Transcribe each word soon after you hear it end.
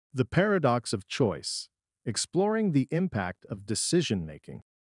The Paradox of Choice, Exploring the Impact of Decision Making.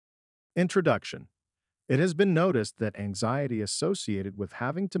 Introduction. It has been noticed that anxiety associated with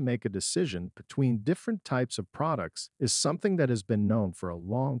having to make a decision between different types of products is something that has been known for a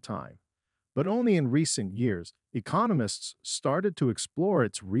long time. But only in recent years, economists started to explore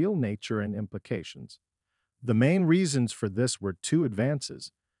its real nature and implications. The main reasons for this were two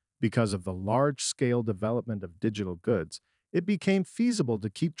advances. Because of the large-scale development of digital goods, it became feasible to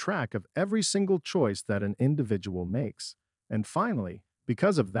keep track of every single choice that an individual makes. And finally,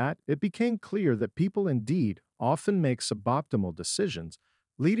 because of that, it became clear that people indeed often make suboptimal decisions,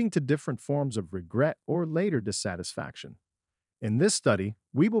 leading to different forms of regret or later dissatisfaction. In this study,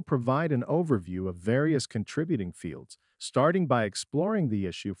 we will provide an overview of various contributing fields, starting by exploring the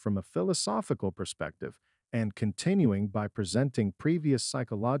issue from a philosophical perspective and continuing by presenting previous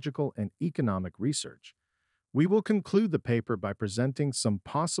psychological and economic research. We will conclude the paper by presenting some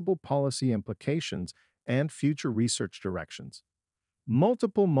possible policy implications and future research directions.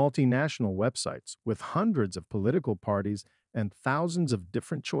 Multiple multinational websites with hundreds of political parties and thousands of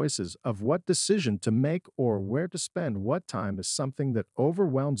different choices of what decision to make or where to spend what time is something that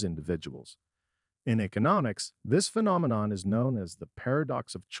overwhelms individuals. In economics, this phenomenon is known as the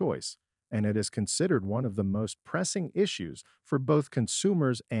paradox of choice, and it is considered one of the most pressing issues for both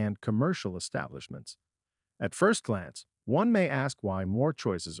consumers and commercial establishments. At first glance, one may ask why more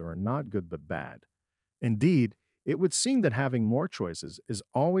choices are not good but bad. Indeed, it would seem that having more choices is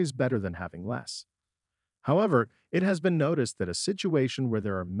always better than having less. However, it has been noticed that a situation where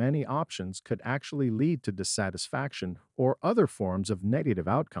there are many options could actually lead to dissatisfaction or other forms of negative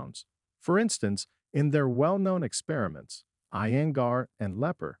outcomes. For instance, in their well-known experiments, Iyengar and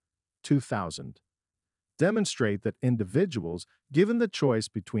Lepper, 2000, demonstrate that individuals, given the choice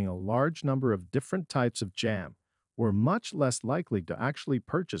between a large number of different types of jam, were much less likely to actually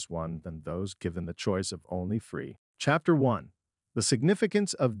purchase one than those given the choice of only three. Chapter 1. The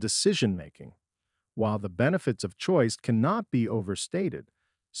Significance of Decision-Making. While the benefits of choice cannot be overstated,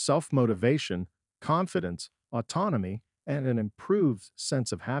 self-motivation, confidence, autonomy, and an improved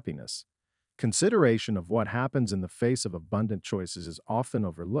sense of happiness, consideration of what happens in the face of abundant choices is often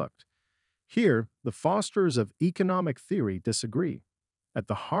overlooked. Here, the fosterers of economic theory disagree. At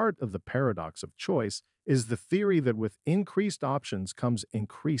the heart of the paradox of choice is the theory that with increased options comes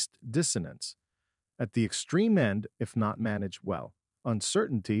increased dissonance. At the extreme end, if not managed well,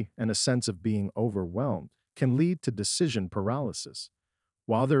 uncertainty and a sense of being overwhelmed can lead to decision paralysis.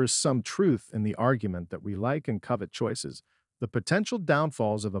 While there is some truth in the argument that we like and covet choices, the potential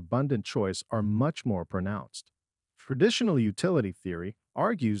downfalls of abundant choice are much more pronounced. Traditional utility theory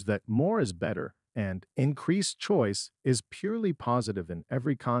argues that more is better and increased choice is purely positive in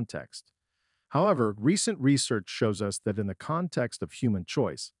every context. However, recent research shows us that in the context of human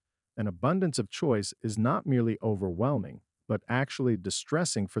choice, an abundance of choice is not merely overwhelming, but actually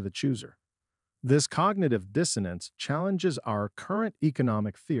distressing for the chooser. This cognitive dissonance challenges our current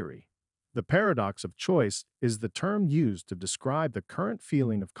economic theory. The paradox of choice is the term used to describe the current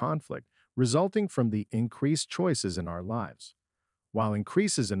feeling of conflict resulting from the increased choices in our lives. While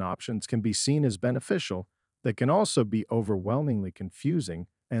increases in options can be seen as beneficial, they can also be overwhelmingly confusing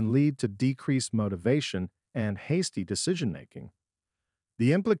and lead to decreased motivation and hasty decision-making.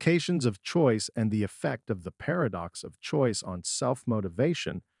 The implications of choice and the effect of the paradox of choice on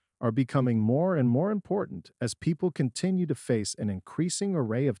self-motivation are becoming more and more important as people continue to face an increasing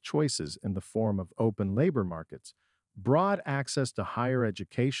array of choices in the form of open labor markets, broad access to higher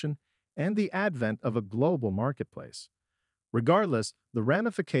education, and the advent of a global marketplace. Regardless, the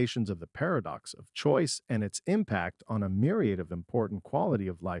ramifications of the paradox of choice and its impact on a myriad of important quality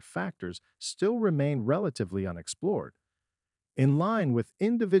of life factors still remain relatively unexplored. In line with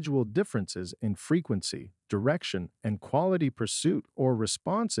individual differences in frequency, direction, and quality pursuit or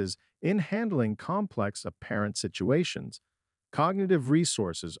responses in handling complex apparent situations, cognitive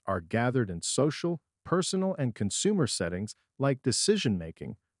resources are gathered in social, personal, and consumer settings like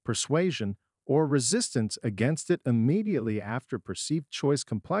decision-making, persuasion, or resistance against it immediately after perceived choice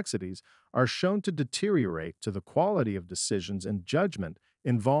complexities are shown to deteriorate to the quality of decisions and judgment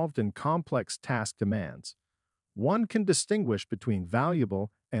involved in complex task demands. One can distinguish between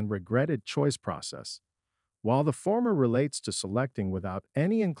valuable and regretted choice process. While the former relates to selecting without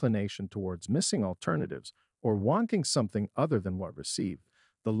any inclination towards missing alternatives or wanting something other than what received,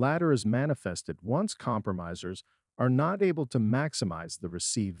 the latter is manifested once compromisers are not able to maximize the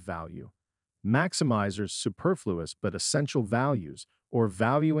received value. Maximizers superfluous but essential values, or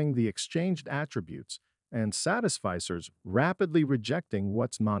valuing the exchanged attributes, and satisficers rapidly rejecting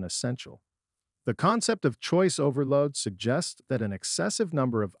what's non-essential. The concept of choice overload suggests that an excessive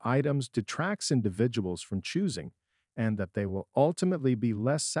number of items detracts individuals from choosing, and that they will ultimately be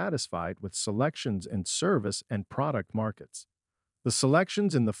less satisfied with selections in service and product markets. The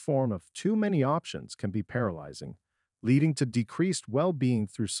selections in the form of too many options can be paralyzing, leading to decreased well being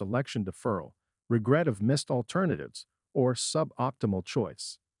through selection deferral, regret of missed alternatives, or suboptimal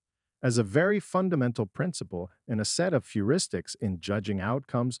choice. As a very fundamental principle in a set of heuristics in judging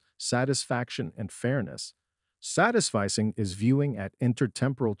outcomes, satisfaction, and fairness, satisficing is viewing at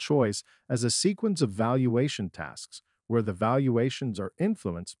intertemporal choice as a sequence of valuation tasks where the valuations are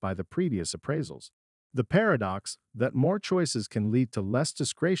influenced by the previous appraisals. The paradox that more choices can lead to less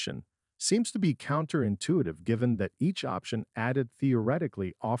discretion seems to be counterintuitive given that each option added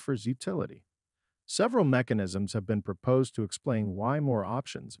theoretically offers utility. Several mechanisms have been proposed to explain why more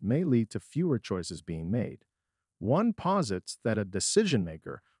options may lead to fewer choices being made. One posits that a decision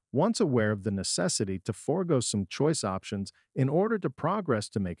maker, once aware of the necessity to forego some choice options in order to progress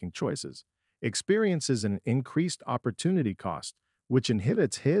to making choices, experiences an increased opportunity cost, which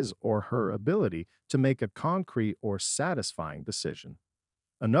inhibits his or her ability to make a concrete or satisfying decision.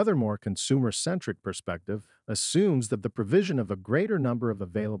 Another more consumer centric perspective assumes that the provision of a greater number of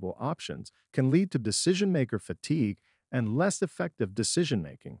available options can lead to decision maker fatigue and less effective decision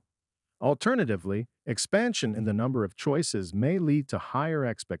making. Alternatively, expansion in the number of choices may lead to higher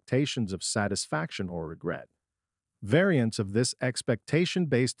expectations of satisfaction or regret. Variants of this expectation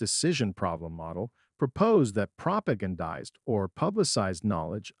based decision problem model propose that propagandized or publicized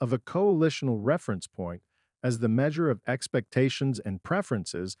knowledge of a coalitional reference point as the measure of expectations and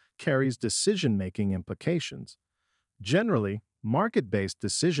preferences carries decision making implications. Generally, market based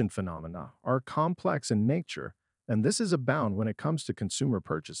decision phenomena are complex in nature, and this is abound when it comes to consumer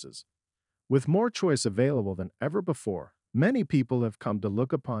purchases. With more choice available than ever before, many people have come to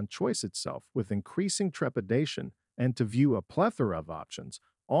look upon choice itself with increasing trepidation and to view a plethora of options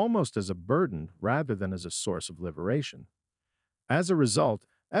almost as a burden rather than as a source of liberation. As a result,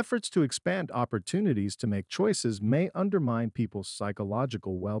 efforts to expand opportunities to make choices may undermine people's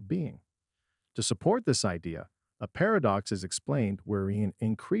psychological well being. To support this idea, a paradox is explained wherein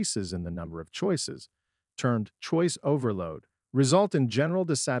increases in the number of choices, termed choice overload, result in general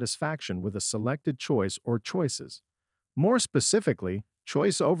dissatisfaction with a selected choice or choices. More specifically,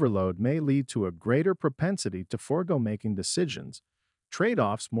 choice overload may lead to a greater propensity to forego making decisions,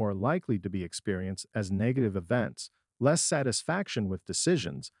 trade-offs more likely to be experienced as negative events, less satisfaction with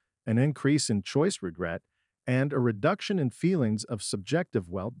decisions, an increase in choice regret, and a reduction in feelings of subjective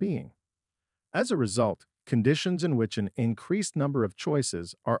well-being. As a result, conditions in which an increased number of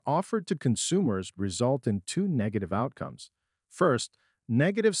choices are offered to consumers result in two negative outcomes. First,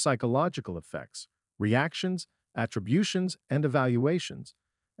 negative psychological effects, reactions, attributions, and evaluations,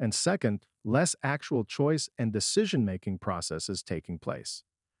 and second, less actual choice and decision-making processes taking place.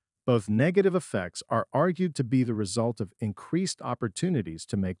 Both negative effects are argued to be the result of increased opportunities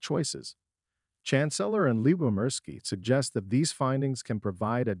to make choices. Chancellor and Lyubomirsky suggest that these findings can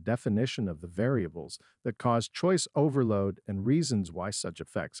provide a definition of the variables that cause choice overload and reasons why such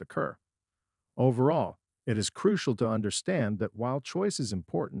effects occur. Overall, it is crucial to understand that while choice is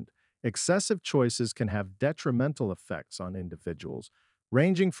important, excessive choices can have detrimental effects on individuals,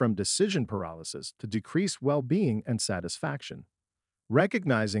 ranging from decision paralysis to decreased well-being and satisfaction.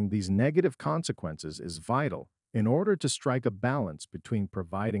 Recognizing these negative consequences is vital in order to strike a balance between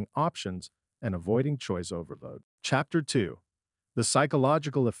providing options and avoiding choice overload. Chapter 2. The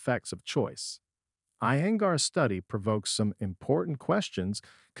Psychological Effects of Choice. Iyengar's study provokes some important questions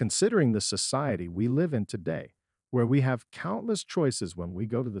considering the society we live in today, where we have countless choices when we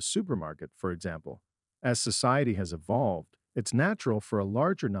go to the supermarket, for example. As society has evolved, it's natural for a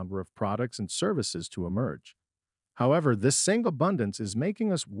larger number of products and services to emerge. However, this same abundance is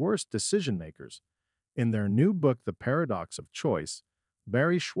making us worse decision makers. In their new book, The Paradox of Choice,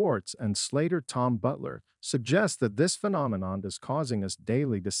 Barry Schwartz and Slater Tom Butler suggest that this phenomenon is causing us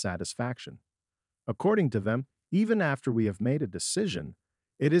daily dissatisfaction. According to them, even after we have made a decision,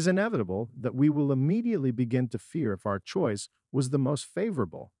 it is inevitable that we will immediately begin to fear if our choice was the most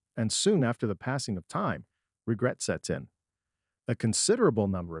favorable, and soon after the passing of time, regret sets in. A considerable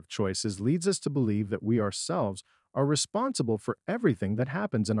number of choices leads us to believe that we ourselves are responsible for everything that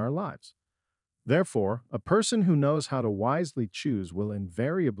happens in our lives. Therefore, a person who knows how to wisely choose will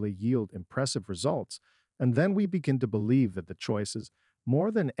invariably yield impressive results, and then we begin to believe that the choices,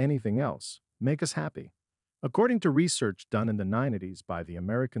 more than anything else, make us happy. According to research done in the 90s by the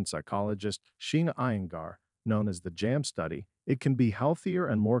American psychologist Sheena Iyengar, known as the JAM study, it can be healthier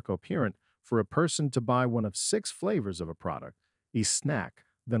and more coherent for a person to buy one of 6 flavors of a product, a snack,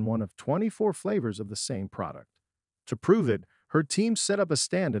 than one of 24 flavors of the same product. To prove it, her team set up a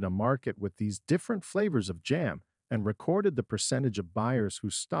stand in a market with these different flavors of jam and recorded the percentage of buyers who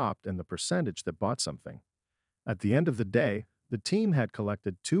stopped and the percentage that bought something. At the end of the day, the team had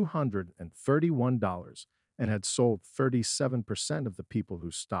collected $231 and had sold 37% of the people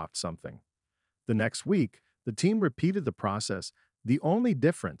who stopped something. The next week, the team repeated the process. The only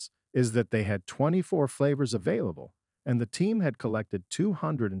difference is that they had 24 flavors available, and the team had collected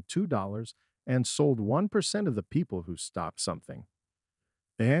 $202 and sold 1% of the people who stopped something.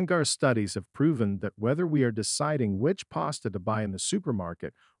 The Hangar studies have proven that whether we are deciding which pasta to buy in the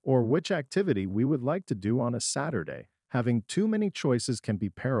supermarket or which activity we would like to do on a Saturday, having too many choices can be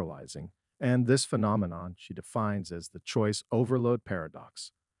paralyzing, and this phenomenon she defines as the choice overload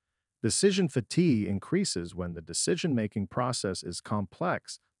paradox. Decision fatigue increases when the decision-making process is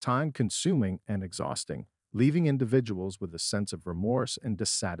complex, time-consuming, and exhausting, leaving individuals with a sense of remorse and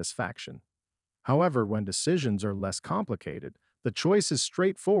dissatisfaction. However, when decisions are less complicated, the choice is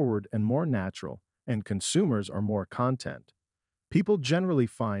straightforward and more natural, and consumers are more content. People generally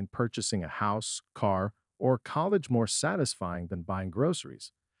find purchasing a house, car, or college more satisfying than buying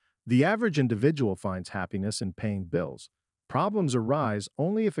groceries. The average individual finds happiness in paying bills. Problems arise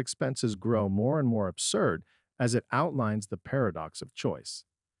only if expenses grow more and more absurd, as it outlines the paradox of choice.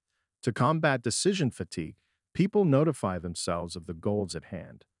 To combat decision fatigue, people notify themselves of the goals at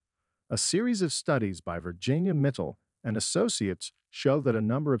hand. A series of studies by Virginia Mitchell and associates show that a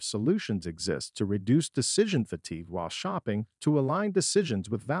number of solutions exist to reduce decision fatigue while shopping to align decisions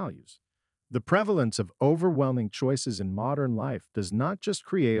with values. The prevalence of overwhelming choices in modern life does not just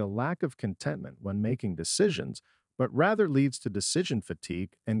create a lack of contentment when making decisions, but rather leads to decision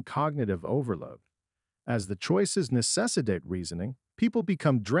fatigue and cognitive overload. As the choices necessitate reasoning, people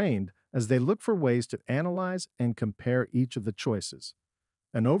become drained as they look for ways to analyze and compare each of the choices.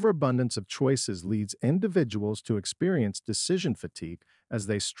 An overabundance of choices leads individuals to experience decision fatigue as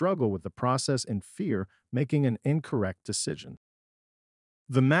they struggle with the process and fear making an incorrect decision.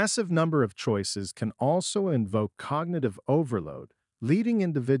 The massive number of choices can also invoke cognitive overload, leading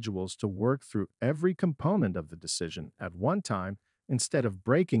individuals to work through every component of the decision at one time instead of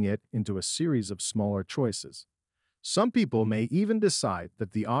breaking it into a series of smaller choices. Some people may even decide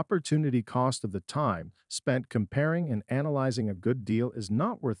that the opportunity cost of the time spent comparing and analyzing a good deal is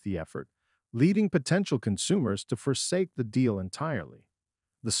not worth the effort, leading potential consumers to forsake the deal entirely.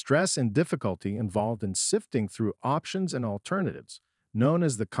 The stress and difficulty involved in sifting through options and alternatives, known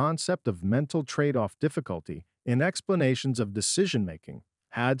as the concept of mental trade-off difficulty in explanations of decision-making,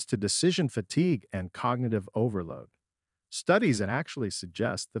 adds to decision fatigue and cognitive overload. Studies actually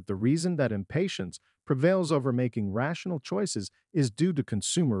suggest that the reason that impatience prevails over making rational choices is due to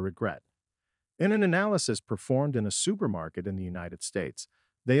consumer regret. In an analysis performed in a supermarket in the United States,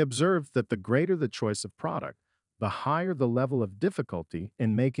 they observed that the greater the choice of product, the higher the level of difficulty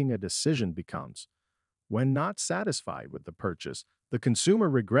in making a decision becomes. When not satisfied with the purchase, the consumer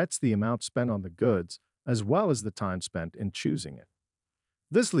regrets the amount spent on the goods as well as the time spent in choosing it.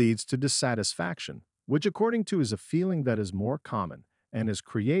 This leads to dissatisfaction, which according to is a feeling that is more common and is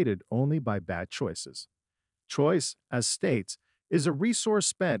created only by bad choices. Choice, as states, is a resource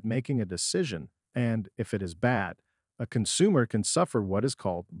spent making a decision, and if it is bad, a consumer can suffer what is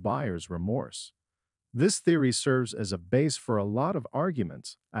called buyer's remorse. This theory serves as a base for a lot of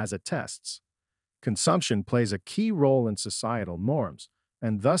arguments, as attests. Consumption plays a key role in societal norms,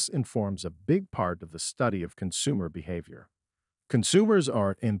 and thus informs a big part of the study of consumer behavior. Consumers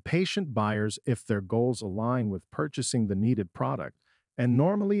are impatient buyers if their goals align with purchasing the needed product, and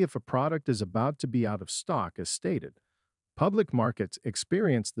normally if a product is about to be out of stock as stated. Public markets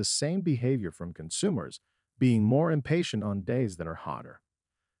experience the same behavior from consumers, being more impatient on days that are hotter.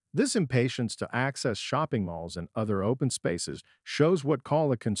 This impatience to access shopping malls and other open spaces shows what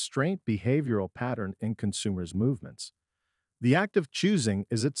call a constraint behavioral pattern in consumers' movements. The act of choosing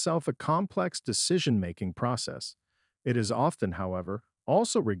is itself a complex decision-making process. It is often, however,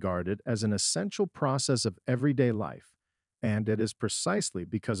 also regarded as an essential process of everyday life, and it is precisely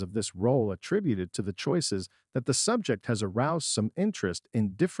because of this role attributed to the choices that the subject has aroused some interest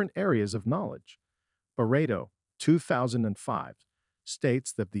in different areas of knowledge. Pareto, 2005,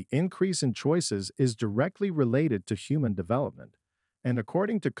 states that the increase in choices is directly related to human development, and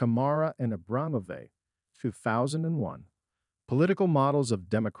according to Kamara and Abramove, 2001, political models of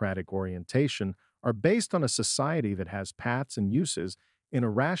democratic orientation are based on a society that has paths and uses in a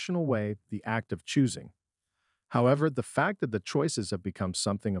rational way, the act of choosing. However, the fact that the choices have become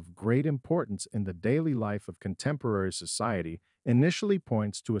something of great importance in the daily life of contemporary society initially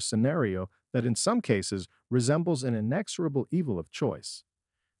points to a scenario that in some cases resembles an inexorable evil of choice.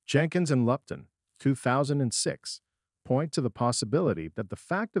 Jenkins and Lupton, 2006, point to the possibility that the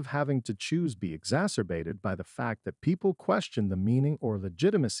fact of having to choose be exacerbated by the fact that people question the meaning or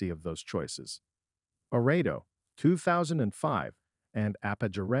legitimacy of those choices. Oredo, 2005, and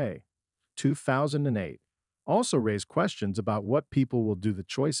Apajare, 2008, also raise questions about what people will do the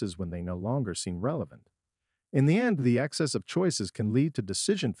choices when they no longer seem relevant. In the end, the excess of choices can lead to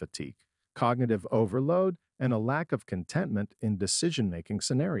decision fatigue, cognitive overload, and a lack of contentment in decision-making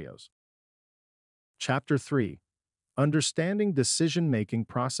scenarios. Chapter 3. Understanding decision-making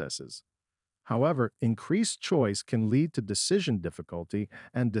processes. However, increased choice can lead to decision difficulty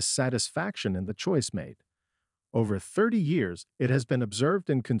and dissatisfaction in the choice made. Over 30 years, it has been observed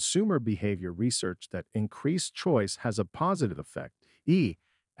in consumer behavior research that increased choice has a positive effect,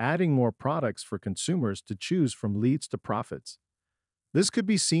 adding more products for consumers to choose from leads to profits. This could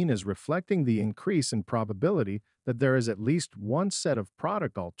be seen as reflecting the increase in probability that there is at least one set of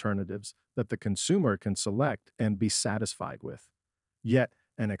product alternatives that the consumer can select and be satisfied with. Yet,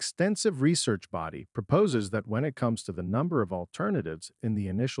 an extensive research body proposes that when it comes to the number of alternatives in the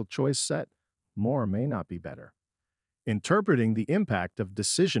initial choice set, more may not be better. Interpreting the impact of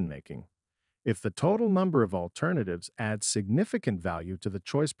decision-making. If the total number of alternatives adds significant value to the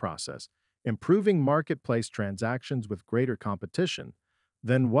choice process, improving marketplace transactions with greater competition,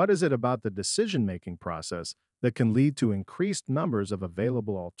 then what is it about the decision-making process that can lead to increased numbers of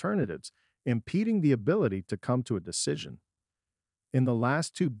available alternatives, impeding the ability to come to a decision? In the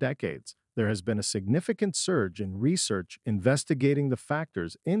last 2 decades, there has been a significant surge in research investigating the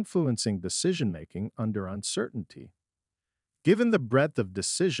factors influencing decision-making under uncertainty. Given the breadth of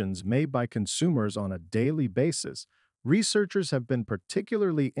decisions made by consumers on a daily basis, researchers have been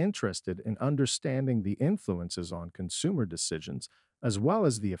particularly interested in understanding the influences on consumer decisions as well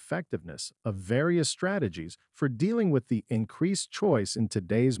as the effectiveness of various strategies for dealing with the increased choice in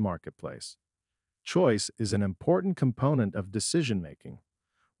today's marketplace. Choice is an important component of decision-making.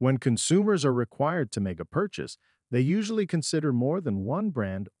 When consumers are required to make a purchase, they usually consider more than one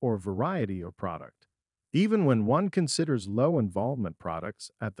brand or variety of product. Even when one considers low-involvement products,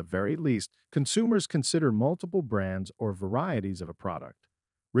 at the very least, consumers consider multiple brands or varieties of a product.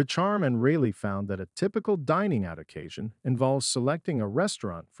 Richarm and Rayleigh found that a typical dining-out occasion involves selecting a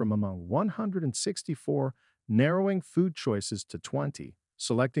restaurant from among 164, narrowing food choices to 20,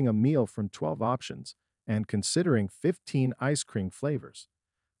 selecting a meal from 12 options, and considering 15 ice cream flavors.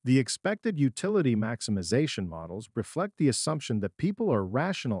 The expected utility maximization models reflect the assumption that people are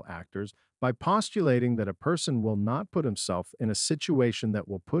rational actors by postulating that a person will not put himself in a situation that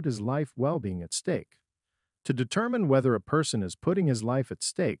will put his life well-being at stake. To determine whether a person is putting his life at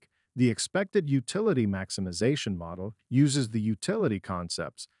stake, the expected utility maximization model uses the utility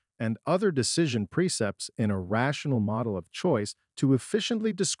concepts and other decision precepts in a rational model of choice to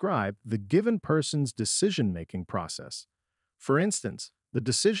efficiently describe the given person's decision-making process. For instance, the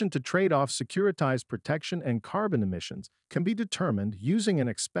decision to trade off securitized protection and carbon emissions can be determined using an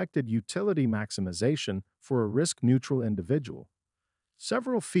expected utility maximization for a risk-neutral individual.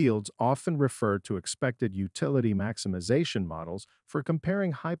 Several fields often refer to expected utility maximization models for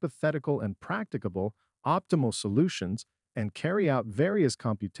comparing hypothetical and practicable optimal solutions and carry out various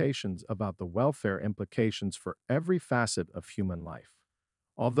computations about the welfare implications for every facet of human life.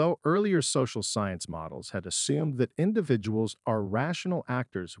 Although earlier social science models had assumed that individuals are rational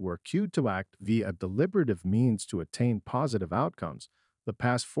actors who are cued to act via deliberative means to attain positive outcomes, the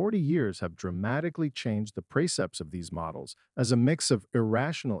past 40 years have dramatically changed the precepts of these models as a mix of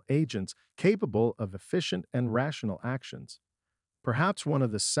irrational agents capable of efficient and rational actions. Perhaps one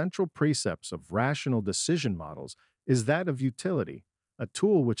of the central precepts of rational decision models is that of utility, a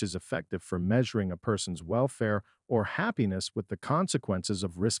tool which is effective for measuring a person's welfare or happiness with the consequences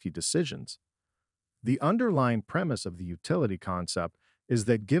of risky decisions. The underlying premise of the utility concept is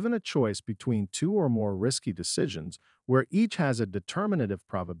that given a choice between 2 or more risky decisions, where each has a determinative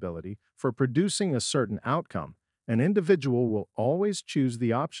probability for producing a certain outcome, an individual will always choose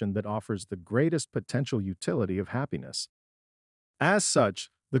the option that offers the greatest potential utility of happiness. As such,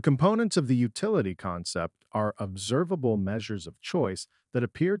 the components of the utility concept are observable measures of choice that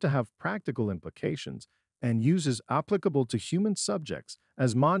appear to have practical implications and uses applicable to human subjects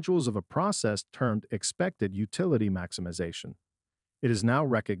as modules of a process termed expected utility maximization. It is now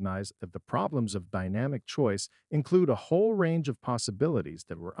recognized that the problems of dynamic choice include a whole range of possibilities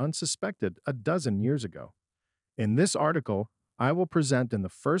that were unsuspected a dozen years ago. In this article, I will present in the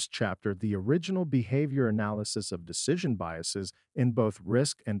first chapter the original behavior analysis of decision biases in both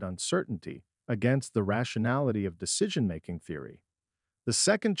risk and uncertainty against the rationality of decision-making theory. The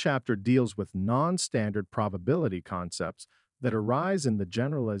second chapter deals with non-standard probability concepts, that arise in the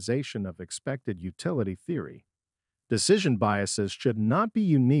generalization of expected utility theory. Decision biases should not be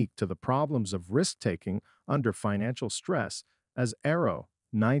unique to the problems of risk taking under financial stress, as Arrow,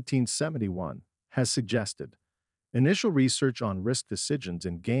 1971, has suggested. Initial research on risk decisions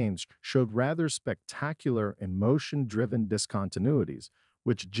in games showed rather spectacular emotion driven discontinuities,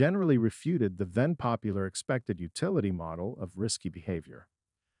 which generally refuted the then popular expected utility model of risky behavior.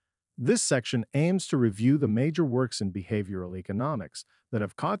 This section aims to review the major works in behavioral economics that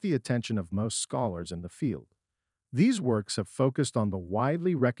have caught the attention of most scholars in the field. These works have focused on the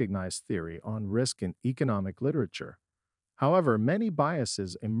widely recognized theory on risk in economic literature. However, many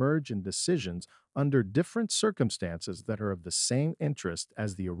biases emerge in decisions under different circumstances that are of the same interest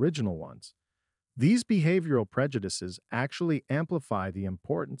as the original ones. These behavioral prejudices actually amplify the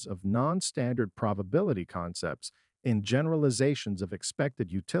importance of non-standard probability concepts in generalizations of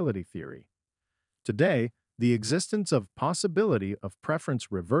expected utility theory. Today, the existence of possibility of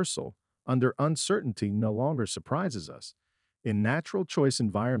preference reversal under uncertainty no longer surprises us. In natural choice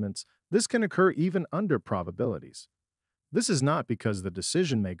environments, this can occur even under probabilities. This is not because the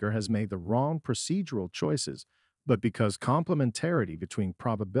decision maker has made the wrong procedural choices, but because complementarity between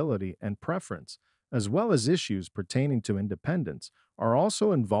probability and preference, as well as issues pertaining to independence, are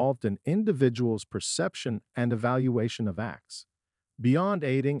also involved in individuals' perception and evaluation of acts. Beyond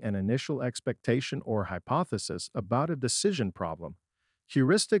aiding an initial expectation or hypothesis about a decision problem,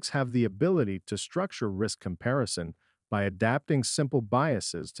 heuristics have the ability to structure risk comparison by adapting simple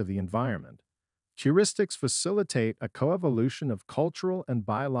biases to the environment. Heuristics facilitate a coevolution of cultural and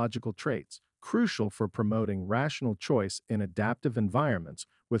biological traits, crucial for promoting rational choice in adaptive environments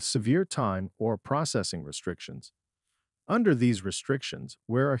with severe time or processing restrictions. Under these restrictions,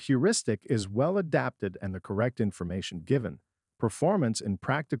 where a heuristic is well adapted and the correct information given, performance in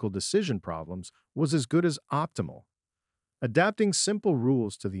practical decision problems was as good as optimal. Adapting simple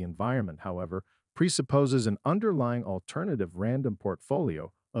rules to the environment, however, presupposes an underlying alternative random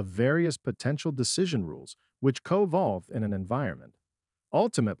portfolio of various potential decision rules which co-evolve in an environment.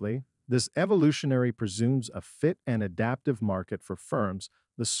 Ultimately, this evolutionary presumes a fit and adaptive market for firms,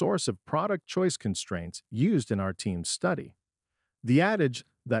 the source of product choice constraints used in our team's study. The adage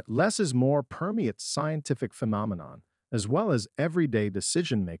that less is more permeates scientific phenomenon, as well as everyday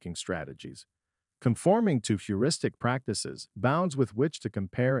decision-making strategies. Conforming to heuristic practices, bounds with which to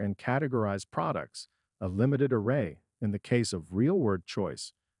compare and categorize products, a limited array, in the case of real-world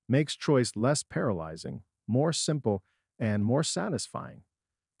choice, makes choice less paralyzing, more simple, and more satisfying.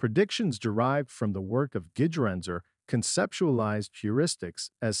 Predictions derived from the work of Gidrenzer conceptualized heuristics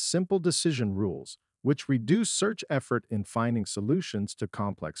as simple decision rules, which reduce search effort in finding solutions to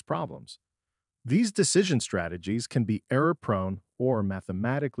complex problems. These decision strategies can be error-prone or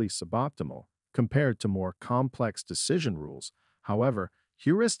mathematically suboptimal compared to more complex decision rules. However,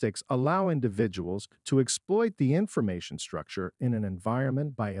 heuristics allow individuals to exploit the information structure in an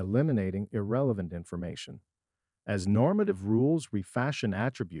environment by eliminating irrelevant information. As normative rules refashion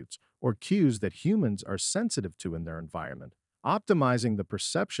attributes or cues that humans are sensitive to in their environment, optimizing the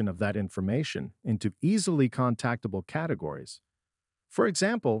perception of that information into easily contactable categories. For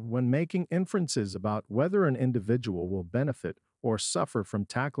example, when making inferences about whether an individual will benefit or suffer from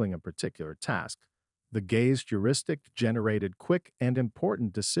tackling a particular task, the gaze heuristic generated quick and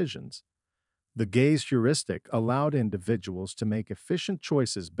important decisions. The gaze heuristic allowed individuals to make efficient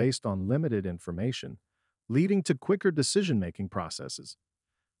choices based on limited information, leading to quicker decision-making processes.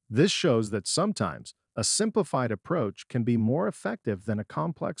 This shows that sometimes a simplified approach can be more effective than a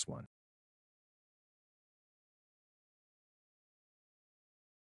complex one.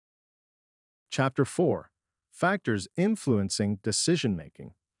 Chapter 4: Factors Influencing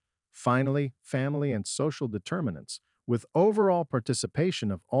Decision-Making. Finally, family and social determinants, with overall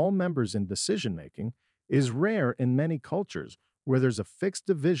participation of all members in decision-making, is rare in many cultures where there's a fixed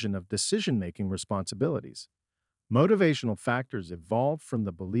division of decision-making responsibilities. Motivational factors evolved from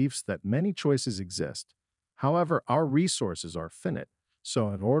the beliefs that many choices exist. However, our resources are finite, so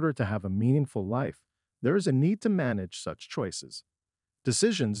in order to have a meaningful life, there is a need to manage such choices.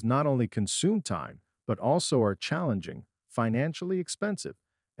 Decisions not only consume time, but also are challenging, financially expensive,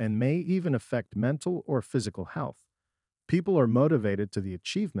 and may even affect mental or physical health. People are motivated to the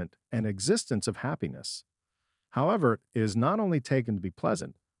achievement and existence of happiness. However, it is not only taken to be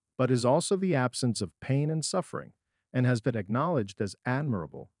pleasant, but is also the absence of pain and suffering, and has been acknowledged as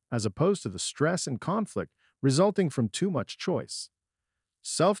admirable, as opposed to the stress and conflict resulting from too much choice.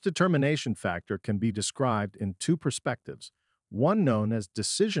 Self-determination factor can be described in two perspectives, one known as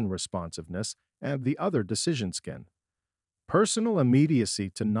decision responsiveness and the other decision skin. Personal immediacy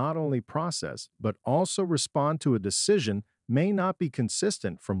to not only process but also respond to a decision may not be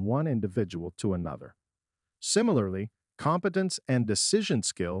consistent from one individual to another. Similarly, competence and decision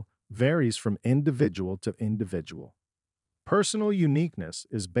skill varies from individual to individual. Personal uniqueness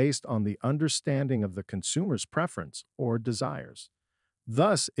is based on the understanding of the consumer's preference or desires.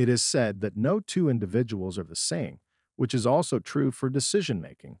 Thus, it is said that no two individuals are the same, which is also true for decision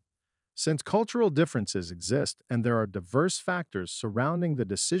making. Since cultural differences exist and there are diverse factors surrounding the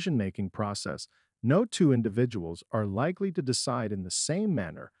decision making process, no two individuals are likely to decide in the same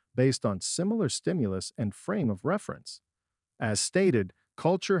manner based on similar stimulus and frame of reference. As stated,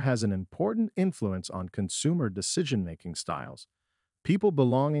 culture has an important influence on consumer decision making styles. People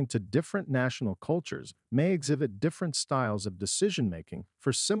belonging to different national cultures may exhibit different styles of decision making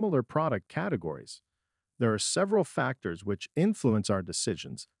for similar product categories. There are several factors which influence our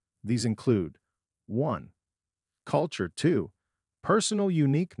decisions. These include 1. Culture. 2. Personal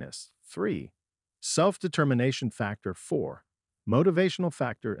uniqueness. 3. Self-determination factor. 4. Motivational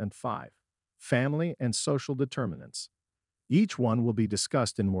factor. And 5. Family and social determinants. Each one will be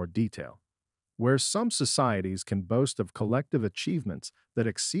discussed in more detail. Where some societies can boast of collective achievements that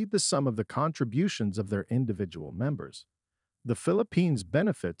exceed the sum of the contributions of their individual members, the Philippines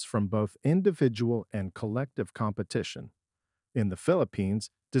benefits from both individual and collective competition. In the Philippines,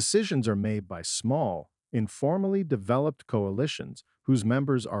 decisions are made by small, informally developed coalitions whose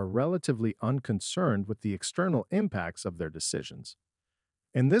members are relatively unconcerned with the external impacts of their decisions.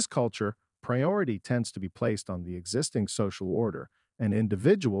 In this culture, priority tends to be placed on the existing social order, and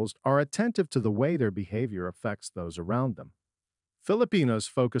individuals are attentive to the way their behavior affects those around them. Filipinos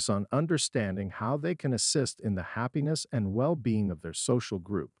focus on understanding how they can assist in the happiness and well-being of their social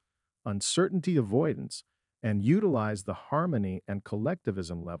group, uncertainty avoidance, and utilize the harmony and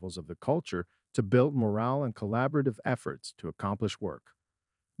collectivism levels of the culture to build morale and collaborative efforts to accomplish work.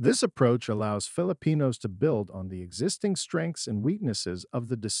 This approach allows Filipinos to build on the existing strengths and weaknesses of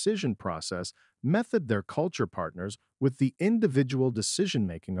the decision process method their culture partners with the individual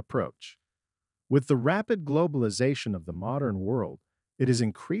decision-making approach. With the rapid globalization of the modern world, it is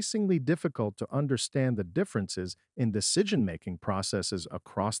increasingly difficult to understand the differences in decision-making processes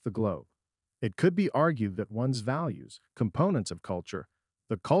across the globe. It could be argued that one's values, components of culture,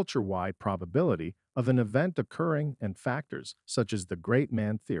 the culture-wide probability of an event occurring, and factors such as the great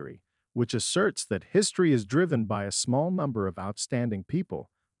man theory, which asserts that history is driven by a small number of outstanding people,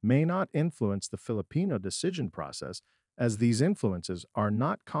 may not influence the Filipino decision process, as these influences are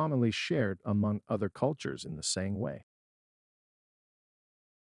not commonly shared among other cultures in the same way.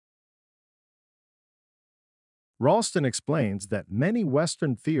 Ralston explains that many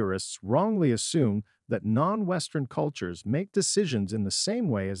Western theorists wrongly assume that non-Western cultures make decisions in the same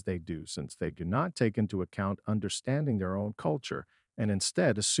way as they do, since they do not take into account understanding their own culture and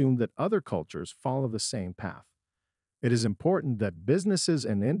instead assume that other cultures follow the same path. It is important that businesses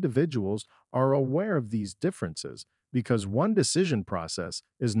and individuals are aware of these differences because one decision process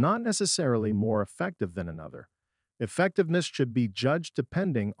is not necessarily more effective than another. Effectiveness should be judged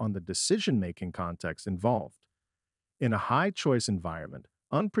depending on the decision-making context involved. In a high-choice environment,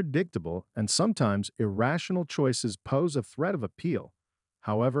 unpredictable and sometimes irrational choices pose a threat of appeal.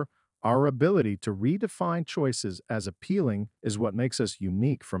 However, our ability to redefine choices as appealing is what makes us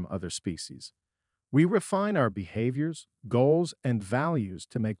unique from other species. We refine our behaviors, goals, and values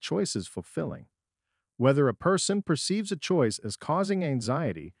to make choices fulfilling. Whether a person perceives a choice as causing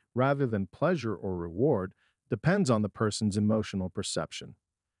anxiety rather than pleasure or reward depends on the person's emotional perception.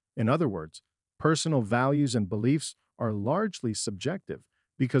 In other words, personal values and beliefs are largely subjective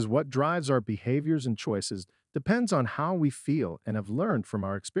because what drives our behaviors and choices depends on how we feel and have learned from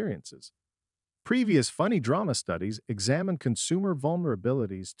our experiences. Previous funny drama studies examine consumer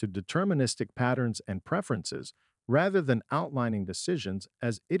vulnerabilities to deterministic patterns and preferences rather than outlining decisions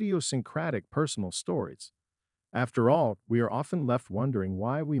as idiosyncratic personal stories. After all, we are often left wondering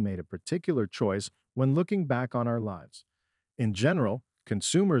why we made a particular choice when looking back on our lives. In general,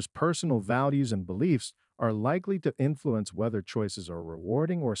 consumers' personal values and beliefs are likely to influence whether choices are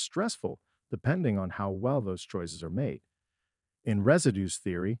rewarding or stressful, depending on how well those choices are made. In residues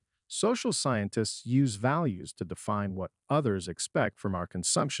theory, social scientists use values to define what others expect from our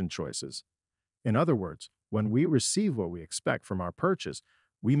consumption choices. In other words, when we receive what we expect from our purchase,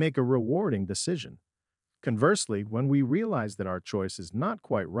 we make a rewarding decision. Conversely, when we realize that our choice is not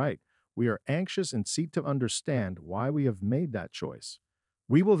quite right, we are anxious and seek to understand why we have made that choice.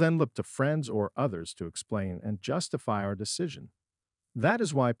 We will then look to friends or others to explain and justify our decision. That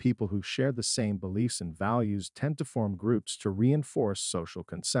is why people who share the same beliefs and values tend to form groups to reinforce social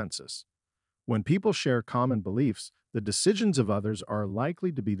consensus. When people share common beliefs, the decisions of others are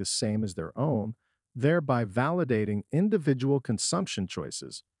likely to be the same as their own, thereby validating individual consumption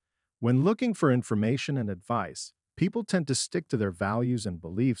choices. When looking for information and advice, people tend to stick to their values and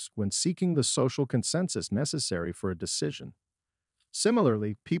beliefs when seeking the social consensus necessary for a decision.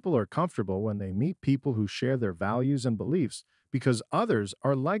 Similarly, people are comfortable when they meet people who share their values and beliefs because others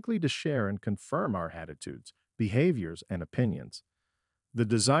are likely to share and confirm our attitudes, behaviors, and opinions. The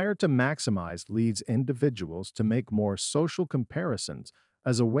desire to maximize leads individuals to make more social comparisons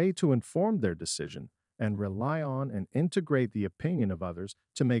as a way to inform their decision and rely on and integrate the opinion of others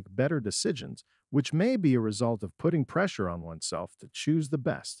to make better decisions, which may be a result of putting pressure on oneself to choose the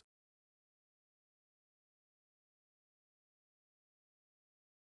best.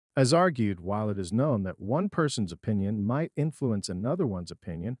 As argued, while it is known that one person's opinion might influence another one's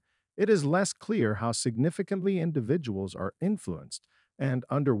opinion, it is less clear how significantly individuals are influenced and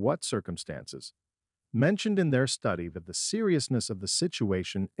under what circumstances. Mentioned in their study that the seriousness of the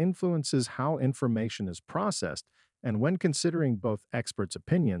situation influences how information is processed, and when considering both experts'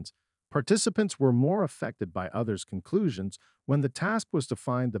 opinions, participants were more affected by others' conclusions when the task was to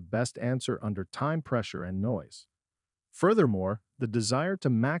find the best answer under time pressure and noise. Furthermore, the desire to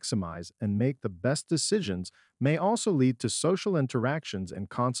maximize and make the best decisions may also lead to social interactions and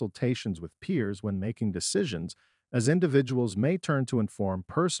consultations with peers when making decisions, as individuals may turn to inform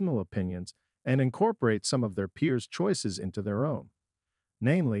personal opinions and incorporate some of their peers' choices into their own.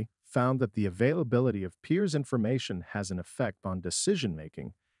 Namely, found that the availability of peers' information has an effect on decision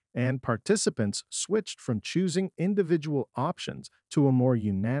making, and participants switched from choosing individual options to a more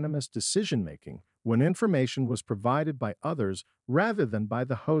unanimous decision making when information was provided by others rather than by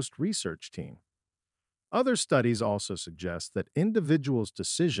the host research team. Other studies also suggest that individuals'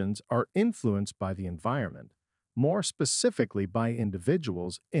 decisions are influenced by the environment, more specifically by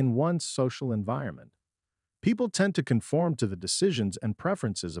individuals in one's social environment. People tend to conform to the decisions and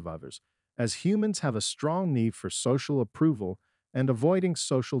preferences of others, as humans have a strong need for social approval and avoiding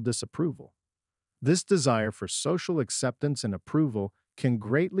social disapproval. This desire for social acceptance and approval can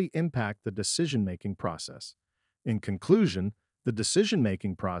greatly impact the decision-making process. In conclusion, the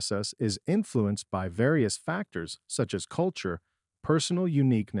decision-making process is influenced by various factors such as culture, personal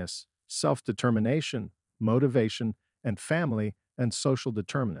uniqueness, self-determination, motivation, and family and social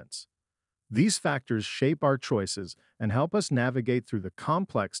determinants. These factors shape our choices and help us navigate through the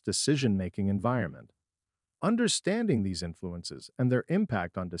complex decision-making environment. Understanding these influences and their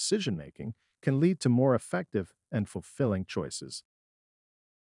impact on decision-making can lead to more effective and fulfilling choices.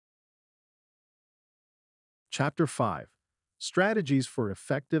 Chapter 5: Strategies for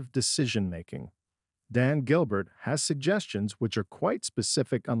Effective Decision-Making. Dan Gilbert has suggestions which are quite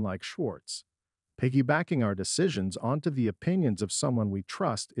specific, unlike Schwartz. Piggybacking our decisions onto the opinions of someone we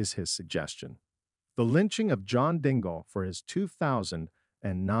trust is his suggestion. The lynching of John Dingell for his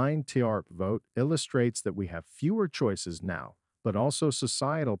 2009 TARP vote illustrates that we have fewer choices now, but also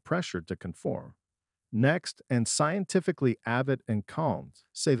societal pressure to conform. Next, and scientifically Abbott and Combs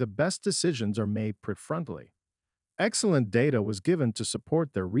say the best decisions are made prefrontally. Excellent data was given to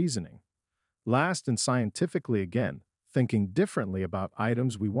support their reasoning. Last, and scientifically again, thinking differently about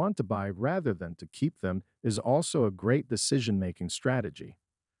items we want to buy rather than to keep them is also a great decision-making strategy.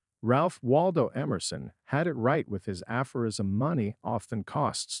 Ralph Waldo Emerson had it right with his aphorism, "Money often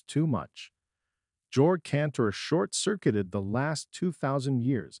costs too much." George Cantor short-circuited the last 2,000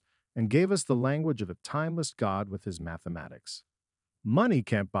 years and gave us the language of a timeless God with his mathematics. Money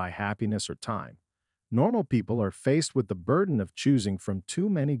can't buy happiness or time. Normal people are faced with the burden of choosing from too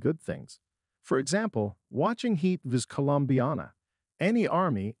many good things. For example, watching Heat vs. Colombiana. Any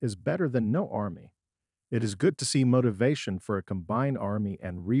army is better than no army. It is good to see motivation for a combined army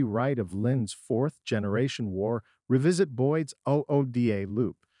and rewrite of Lynn's fourth-generation war revisit Boyd's OODA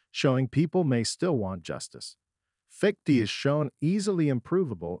loop, showing people may still want justice. Fichte is shown easily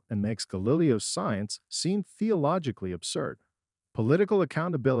improvable and makes Galileo's science seem theologically absurd. Political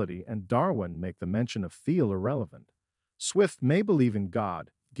accountability and Darwin make the mention of Thiel irrelevant. Swift may believe in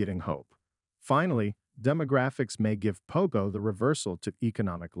God, getting hope. Finally, demographics may give Pogo the reversal to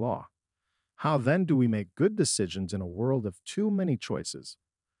economic law. How then do we make good decisions in a world of too many choices?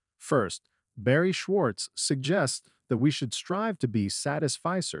 First, Barry Schwartz suggests that we should strive to be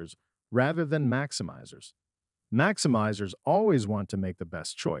satisficers rather than maximizers. Maximizers always want to make the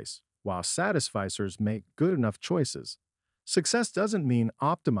best choice, while satisficers make good enough choices. Success doesn't mean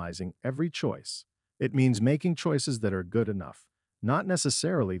optimizing every choice. It means making choices that are good enough, not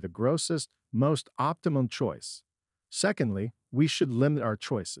necessarily the grossest, most optimum choice. Secondly, we should limit our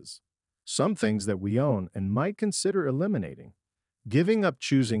choices. Some things that we own and might consider eliminating. Giving up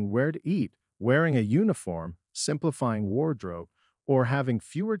choosing where to eat, wearing a uniform, simplifying wardrobe, or having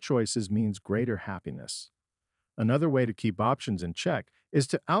fewer choices means greater happiness. Another way to keep options in check is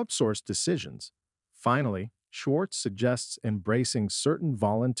to outsource decisions. Finally, Schwartz suggests embracing certain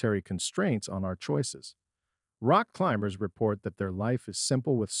voluntary constraints on our choices. Rock climbers report that their life is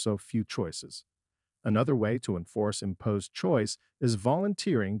simple with so few choices. Another way to enforce imposed choice is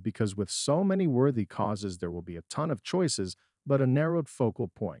volunteering because with so many worthy causes there will be a ton of choices but a narrowed focal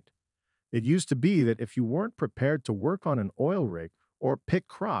point. It used to be that if you weren't prepared to work on an oil rig or pick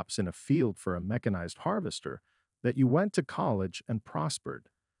crops in a field for a mechanized harvester, that you went to college and prospered.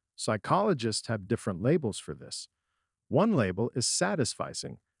 Psychologists have different labels for this. One label is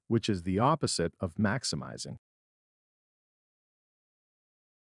satisficing, which is the opposite of maximizing.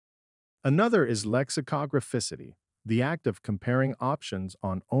 Another is lexicographicity, the act of comparing options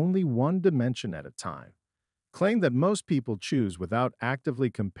on only one dimension at a time. Claim that most people choose without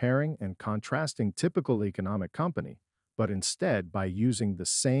actively comparing and contrasting typical economic company, but instead by using the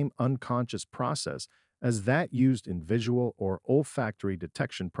same unconscious process as that used in visual or olfactory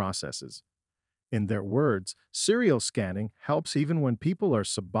detection processes. In their words, serial scanning helps even when people are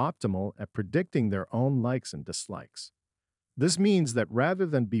suboptimal at predicting their own likes and dislikes. This means that rather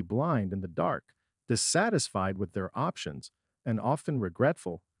than be blind in the dark, dissatisfied with their options, and often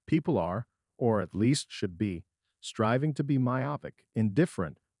regretful, people are, or at least should be, striving to be myopic,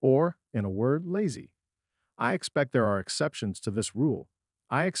 indifferent, or, in a word, lazy. I expect there are exceptions to this rule.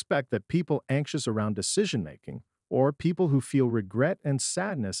 I expect that people anxious around decision making, or people who feel regret and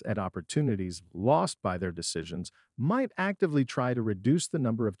sadness at opportunities lost by their decisions, might actively try to reduce the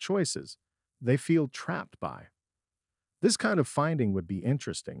number of choices they feel trapped by. This kind of finding would be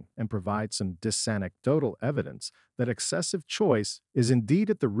interesting and provide some disanecdotal evidence that excessive choice is indeed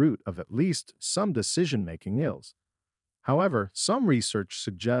at the root of at least some decision-making ills. However, some research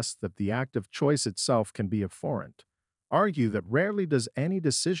suggests that the act of choice itself can be abhorrent. Argue that rarely does any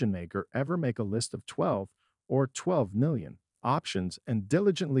decision-maker ever make a list of 12 or 12 million options and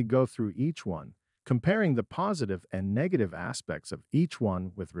diligently go through each one, comparing the positive and negative aspects of each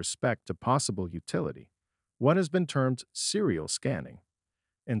one with respect to possible utility. What has been termed serial scanning.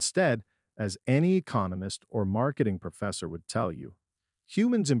 Instead, as any economist or marketing professor would tell you,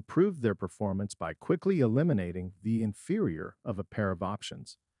 humans improve their performance by quickly eliminating the inferior of a pair of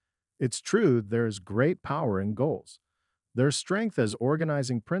options. It's true there is great power in goals. Their strength as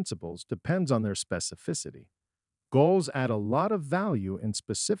organizing principles depends on their specificity. Goals add a lot of value in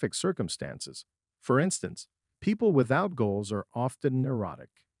specific circumstances. For instance, people without goals are often neurotic.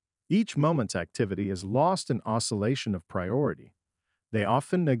 Each moment's activity is lost in oscillation of priority. They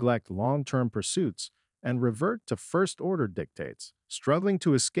often neglect long-term pursuits and revert to first-order dictates, struggling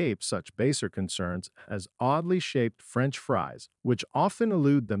to escape such baser concerns as oddly shaped French fries, which often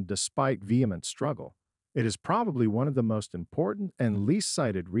elude them despite vehement struggle. It is probably one of the most important and least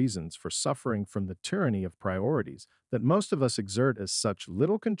cited reasons for suffering from the tyranny of priorities that most of us exert as such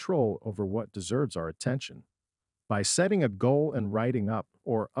little control over what deserves our attention. By setting a goal and writing up,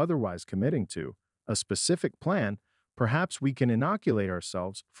 or otherwise committing to, a specific plan, perhaps we can inoculate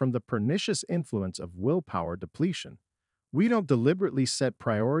ourselves from the pernicious influence of willpower depletion. We don't deliberately set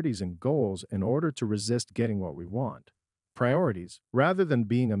priorities and goals in order to resist getting what we want. Priorities, rather than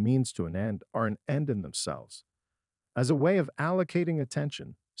being a means to an end, are an end in themselves. As a way of allocating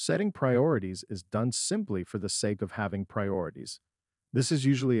attention, setting priorities is done simply for the sake of having priorities. This is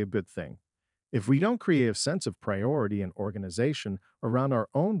usually a good thing. If we don't create a sense of priority and organization around our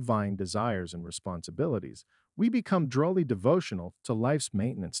own vying desires and responsibilities, we become drolly devotional to life's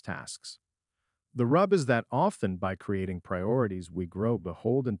maintenance tasks. The rub is that often by creating priorities, we grow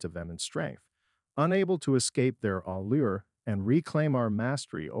beholden to them in strength, unable to escape their allure and reclaim our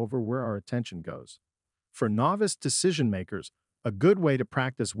mastery over where our attention goes. For novice decision makers, a good way to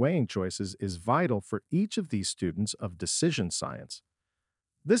practice weighing choices is vital for each of these students of decision science.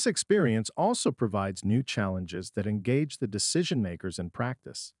 This experience also provides new challenges that engage the decision makers in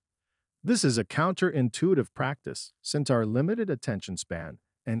practice. This is a counterintuitive practice since our limited attention span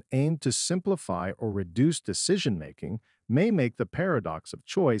and aim to simplify or reduce decision making may make the paradox of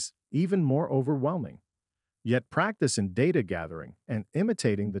choice even more overwhelming. Yet practice in data gathering and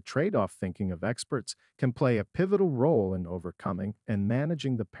imitating the trade-off thinking of experts can play a pivotal role in overcoming and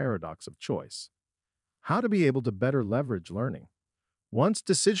managing the paradox of choice. How to be able to better leverage learning. Once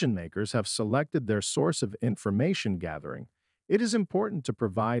decision makers have selected their source of information gathering, it is important to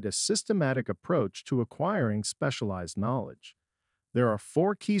provide a systematic approach to acquiring specialized knowledge. There are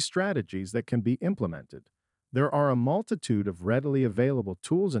 4 key strategies that can be implemented. There are a multitude of readily available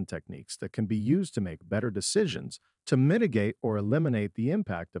tools and techniques that can be used to make better decisions, to mitigate or eliminate the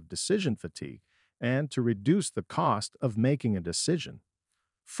impact of decision fatigue, and to reduce the cost of making a decision.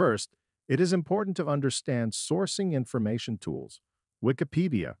 First, it is important to understand sourcing information tools.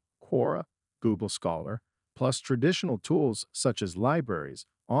 Wikipedia, Quora, Google Scholar, plus traditional tools such as libraries,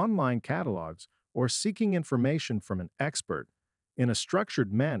 online catalogs, or seeking information from an expert in a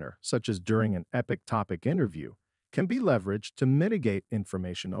structured manner, such as during an epic topic interview, can be leveraged to mitigate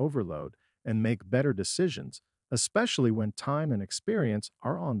information overload and make better decisions, especially when time and experience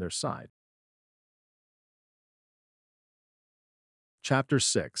are on their side. Chapter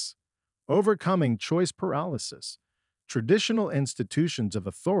 6: Overcoming Choice Paralysis. Traditional institutions of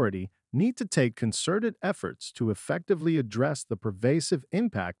authority need to take concerted efforts to effectively address the pervasive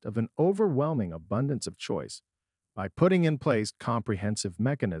impact of an overwhelming abundance of choice by putting in place comprehensive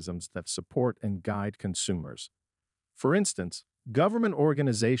mechanisms that support and guide consumers. For instance, government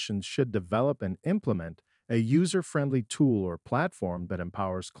organizations should develop and implement a user-friendly tool or platform that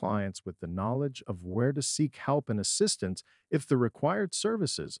empowers clients with the knowledge of where to seek help and assistance if the required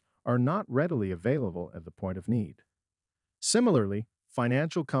services are not readily available at the point of need. Similarly,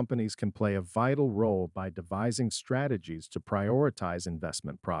 financial companies can play a vital role by devising strategies to prioritize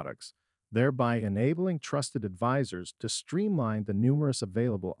investment products, thereby enabling trusted advisors to streamline the numerous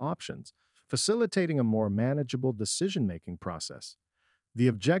available options, facilitating a more manageable decision-making process. The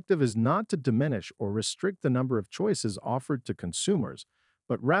objective is not to diminish or restrict the number of choices offered to consumers,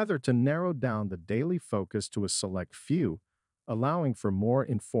 but rather to narrow down the daily focus to a select few, allowing for more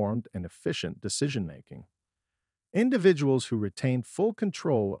informed and efficient decision-making. Individuals who retain full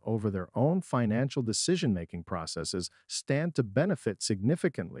control over their own financial decision-making processes stand to benefit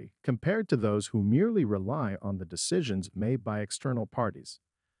significantly compared to those who merely rely on the decisions made by external parties.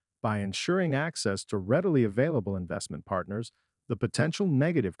 By ensuring access to readily available investment partners, the potential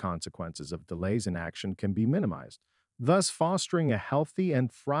negative consequences of delays in action can be minimized, thus fostering a healthy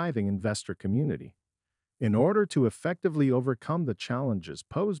and thriving investor community. In order to effectively overcome the challenges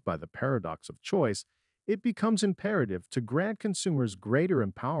posed by the paradox of choice, it becomes imperative to grant consumers greater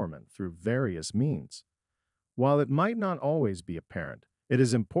empowerment through various means. While it might not always be apparent, it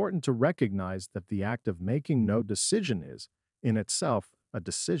is important to recognize that the act of making no decision is, in itself, a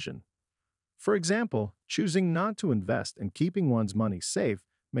decision. For example, choosing not to invest and keeping one's money safe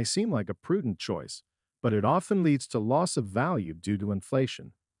may seem like a prudent choice, but it often leads to loss of value due to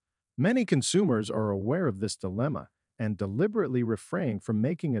inflation. Many consumers are aware of this dilemma and deliberately refrain from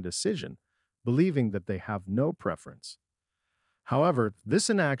making a decision, believing that they have no preference. However, this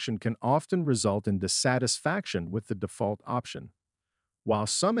inaction can often result in dissatisfaction with the default option. While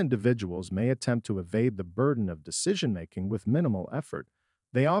some individuals may attempt to evade the burden of decision-making with minimal effort,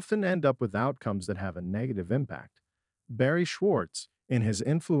 they often end up with outcomes that have a negative impact. Barry Schwartz, in his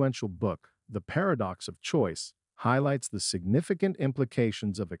influential book, The Paradox of Choice, highlights the significant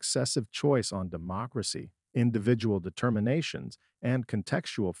implications of excessive choice on democracy, individual determinations, and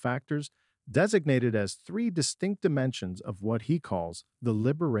contextual factors, designated as three distinct dimensions of what he calls the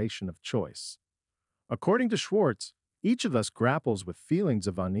liberation of choice. According to Schwartz, each of us grapples with feelings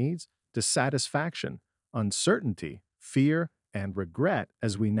of unease, dissatisfaction, uncertainty, fear, and regret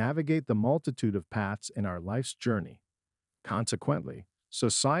as we navigate the multitude of paths in our life's journey. Consequently,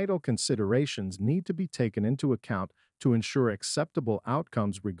 societal considerations need to be taken into account to ensure acceptable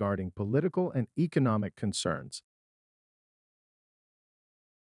outcomes regarding political and economic concerns.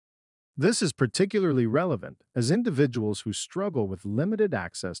 This is particularly relevant as individuals who struggle with limited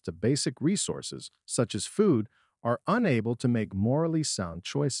access to basic resources, such as food, are unable to make morally sound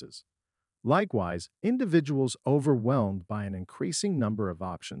choices. Likewise, individuals overwhelmed by an increasing number of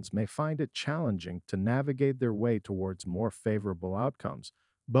options may find it challenging to navigate their way towards more favorable outcomes,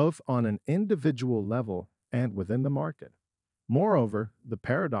 both on an individual level and within the market. Moreover, the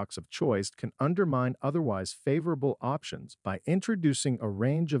paradox of choice can undermine otherwise favorable options by introducing a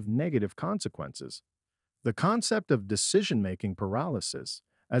range of negative consequences. The concept of decision-making paralysis,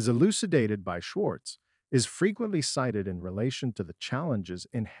 as elucidated by Schwartz, is frequently cited in relation to the challenges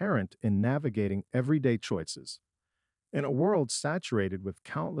inherent in navigating everyday choices. In a world saturated with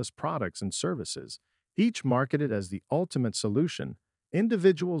countless products and services, each marketed as the ultimate solution,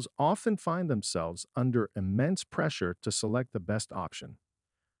 individuals often find themselves under immense pressure to select the best option.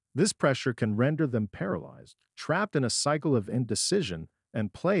 This pressure can render them paralyzed, trapped in a cycle of indecision,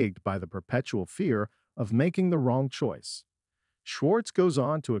 and plagued by the perpetual fear of making the wrong choice. Schwartz goes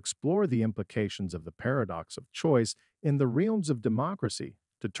on to explore the implications of the paradox of choice in the realms of democracy,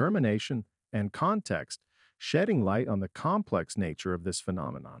 determination, and context, shedding light on the complex nature of this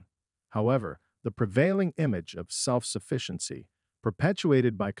phenomenon. However, the prevailing image of self-sufficiency,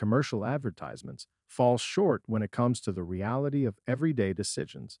 perpetuated by commercial advertisements, falls short when it comes to the reality of everyday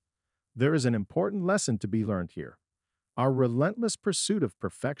decisions. There is an important lesson to be learned here. Our relentless pursuit of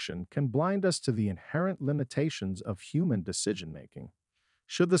perfection can blind us to the inherent limitations of human decision making.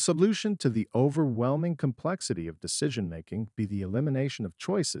 Should the solution to the overwhelming complexity of decision making be the elimination of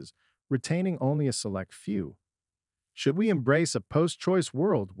choices, retaining only a select few? Should we embrace a post choice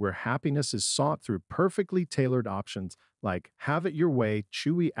world where happiness is sought through perfectly tailored options like have it your way,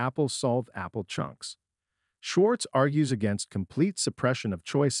 chewy apple solved apple chunks? Schwartz argues against complete suppression of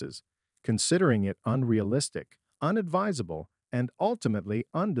choices, considering it unrealistic, unadvisable, and ultimately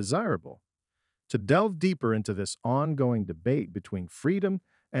undesirable. To delve deeper into this ongoing debate between freedom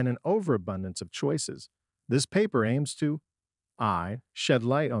and an overabundance of choices, this paper aims to shed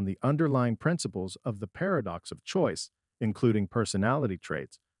light on the underlying principles of the paradox of choice, including personality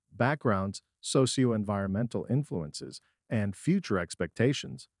traits, backgrounds, socio-environmental influences, and future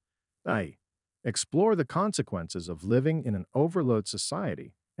expectations. I. Explore the consequences of living in an overload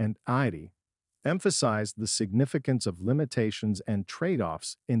society, and emphasize the significance of limitations and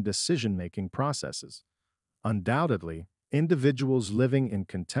trade-offs in decision-making processes. Undoubtedly, individuals living in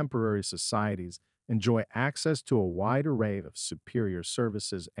contemporary societies enjoy access to a wide array of superior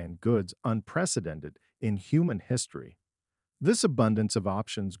services and goods unprecedented in human history. This abundance of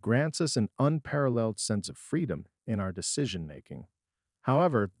options grants us an unparalleled sense of freedom in our decision making.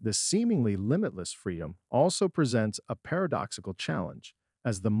 However, this seemingly limitless freedom also presents a paradoxical challenge,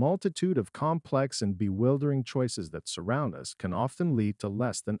 as the multitude of complex and bewildering choices that surround us can often lead to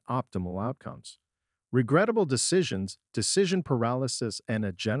less than optimal outcomes. Regrettable decisions, decision paralysis, and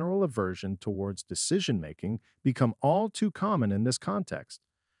a general aversion towards decision making become all too common in this context.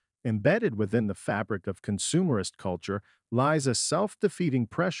 Embedded within the fabric of consumerist culture lies a self defeating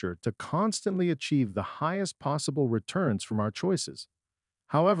pressure to constantly achieve the highest possible returns from our choices.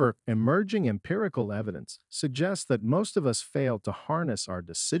 However, emerging empirical evidence suggests that most of us fail to harness our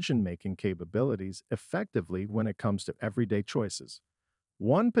decision making capabilities effectively when it comes to everyday choices.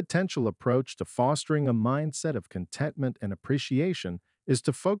 One potential approach to fostering a mindset of contentment and appreciation is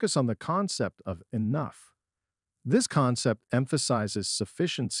to focus on the concept of enough. This concept emphasizes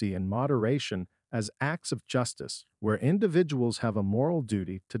sufficiency and moderation as acts of justice, where individuals have a moral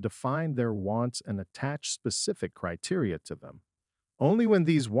duty to define their wants and attach specific criteria to them. Only when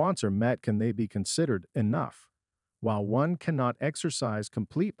these wants are met can they be considered enough. While one cannot exercise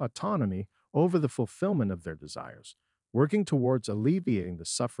complete autonomy over the fulfillment of their desires, working towards alleviating the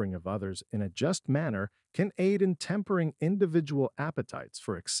suffering of others in a just manner can aid in tempering individual appetites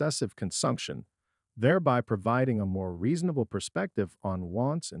for excessive consumption, thereby providing a more reasonable perspective on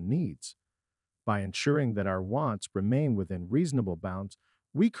wants and needs. By ensuring that our wants remain within reasonable bounds,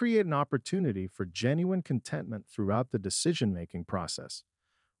 we create an opportunity for genuine contentment throughout the decision-making process.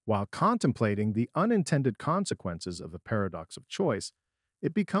 While contemplating the unintended consequences of the paradox of choice,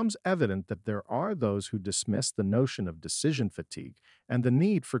 it becomes evident that there are those who dismiss the notion of decision fatigue and the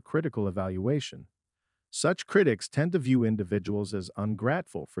need for critical evaluation. Such critics tend to view individuals as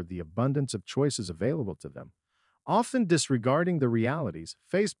ungrateful for the abundance of choices available to them, often disregarding the realities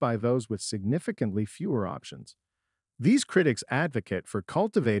faced by those with significantly fewer options. These critics advocate for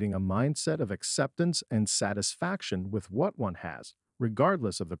cultivating a mindset of acceptance and satisfaction with what one has,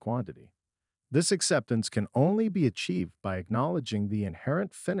 regardless of the quantity. This acceptance can only be achieved by acknowledging the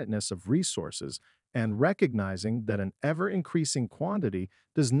inherent finiteness of resources and recognizing that an ever-increasing quantity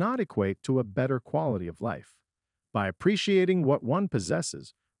does not equate to a better quality of life. By appreciating what one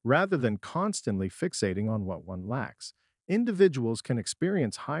possesses, rather than constantly fixating on what one lacks, individuals can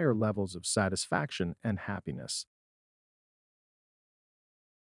experience higher levels of satisfaction and happiness.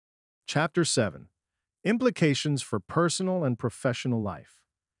 Chapter 7. Implications for Personal and Professional Life.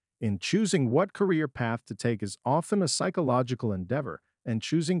 In choosing what career path to take is often a psychological endeavor, and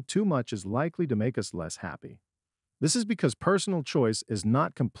choosing too much is likely to make us less happy. This is because personal choice is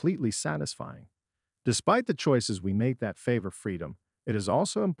not completely satisfying. Despite the choices we make that favor freedom, it is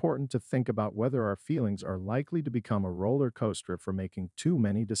also important to think about whether our feelings are likely to become a roller coaster for making too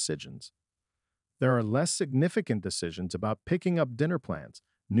many decisions. There are less significant decisions about picking up dinner plans,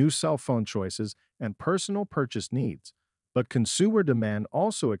 new cell phone choices, and personal purchase needs. But consumer demand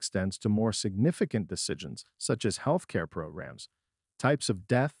also extends to more significant decisions such as healthcare programs, types of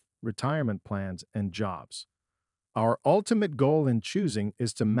death, retirement plans, and jobs. Our ultimate goal in choosing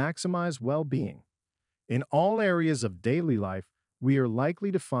is to maximize well-being. In all areas of daily life, we are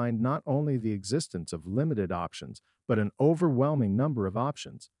likely to find not only the existence of limited options, but an overwhelming number of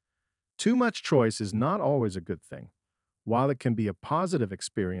options. Too much choice is not always a good thing. While it can be a positive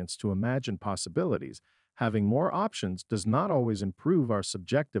experience to imagine possibilities, having more options does not always improve our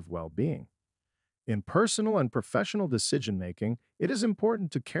subjective well-being. In personal and professional decision making, it is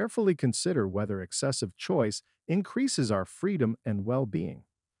important to carefully consider whether excessive choice increases our freedom and well being.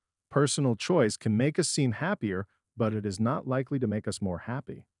 Personal choice can make us seem happier, but it is not likely to make us more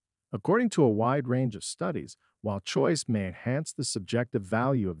happy. According to a wide range of studies, while choice may enhance the subjective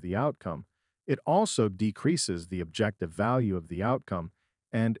value of the outcome, it also decreases the objective value of the outcome,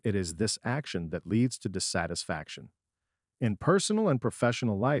 and it is this action that leads to dissatisfaction. In personal and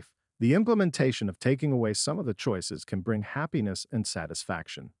professional life, the implementation of taking away some of the choices can bring happiness and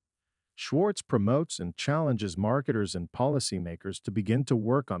satisfaction. Schwartz promotes and challenges marketers and policymakers to begin to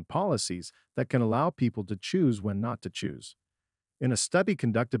work on policies that can allow people to choose when not to choose. In a study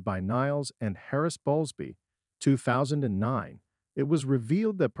conducted by Niles and Harris Bowlesby, 2009, it was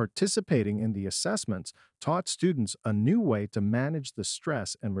revealed that participating in the assessments taught students a new way to manage the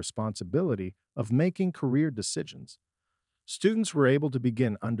stress and responsibility of making career decisions. Students were able to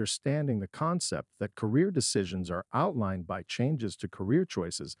begin understanding the concept that career decisions are outlined by changes to career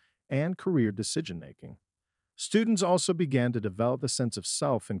choices and career decision making. Students also began to develop a sense of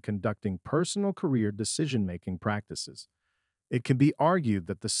self in conducting personal career decision making practices. It can be argued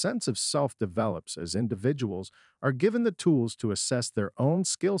that the sense of self develops as individuals are given the tools to assess their own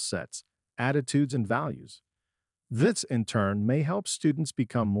skill sets, attitudes, and values. This, in turn, may help students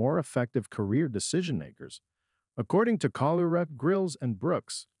become more effective career decision makers. According to Collier, Grills, and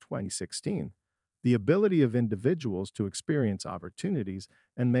Brooks, 2016, the ability of individuals to experience opportunities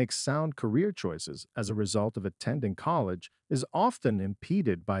and make sound career choices as a result of attending college is often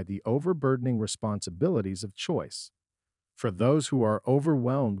impeded by the overburdening responsibilities of choice. For those who are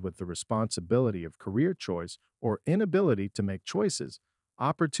overwhelmed with the responsibility of career choice or inability to make choices,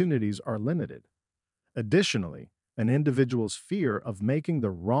 opportunities are limited. Additionally, an individual's fear of making the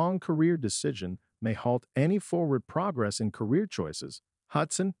wrong career decision may halt any forward progress in career choices.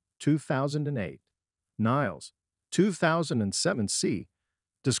 Hudson, 2008. Niles, 2007c,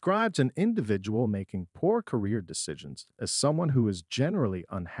 describes an individual making poor career decisions as someone who is generally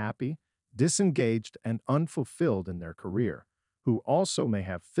unhappy, disengaged, and unfulfilled in their career, who also may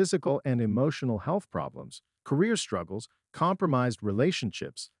have physical and emotional health problems, career struggles, compromised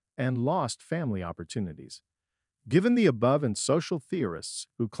relationships, and lost family opportunities. Given the above and social theorists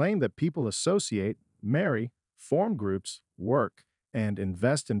who claim that people associate, marry, form groups, work, and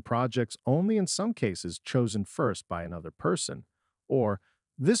invest in projects only in some cases chosen first by another person, or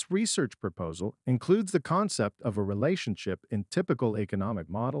this research proposal includes the concept of a relationship in typical economic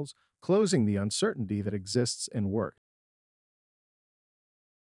models, closing the uncertainty that exists in work.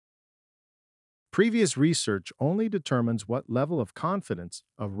 Previous research only determines what level of confidence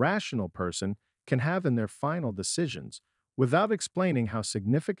a rational person can have in their final decisions without explaining how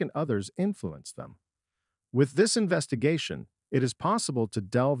significant others influence them. With this investigation, it is possible to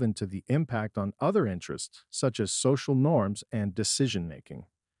delve into the impact on other interests, such as social norms and decision-making.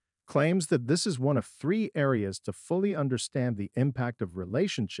 Claims that this is one of three areas to fully understand the impact of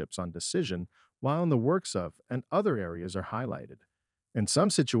relationships on decision, while in the works of and other areas are highlighted. In some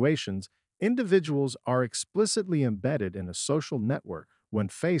situations, individuals are explicitly embedded in a social network when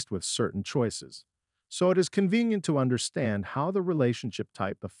faced with certain choices, so it is convenient to understand how the relationship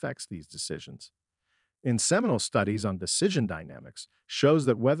type affects these decisions. In seminal studies on decision dynamics shows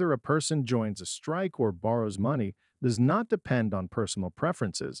that whether a person joins a strike or borrows money does not depend on personal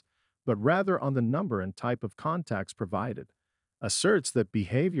preferences, but rather on the number and type of contacts provided, asserts that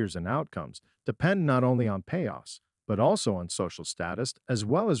behaviors and outcomes depend not only on payoffs, but also on social status as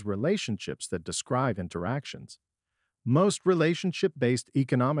well as relationships that describe interactions. Most relationship-based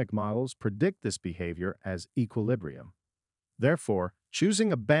economic models predict this behavior as equilibrium. Therefore,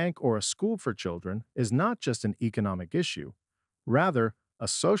 choosing a bank or a school for children is not just an economic issue. Rather, a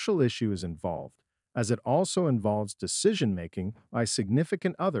social issue is involved, as it also involves decision-making by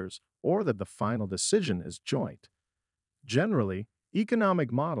significant others or that the final decision is joint. Generally,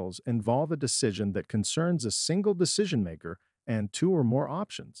 economic models involve a decision that concerns a single decision-maker and two or more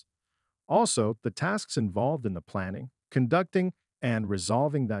options. Also, the tasks involved in the planning, conducting, and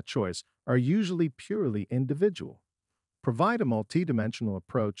resolving that choice are usually purely individual. Provide a multidimensional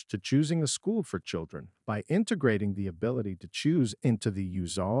approach to choosing a school for children by integrating the ability to choose into the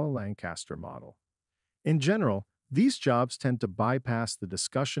Uzawa-Lancaster model. In general, these jobs tend to bypass the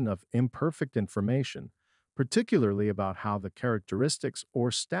discussion of imperfect information, particularly about how the characteristics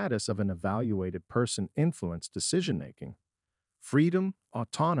or status of an evaluated person influence decision-making. Freedom,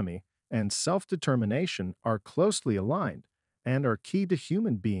 autonomy, and self-determination are closely aligned and are key to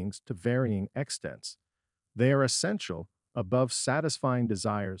human beings to varying extents. They are essential, above satisfying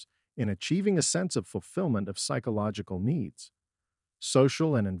desires, in achieving a sense of fulfillment of psychological needs.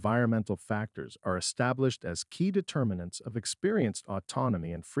 Social and environmental factors are established as key determinants of experienced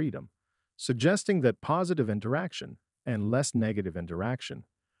autonomy and freedom, suggesting that positive interaction and less negative interaction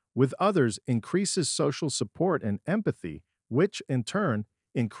with others increases social support and empathy, which in turn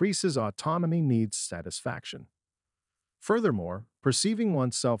increases autonomy needs satisfaction. Furthermore, perceiving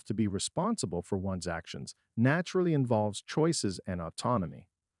oneself to be responsible for one's actions naturally involves choices and autonomy.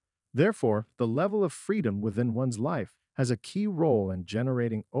 Therefore, the level of freedom within one's life has a key role in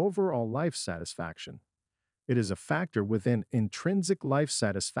generating overall life satisfaction. It is a factor within intrinsic life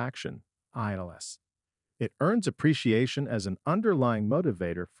satisfaction, ILS. It earns appreciation as an underlying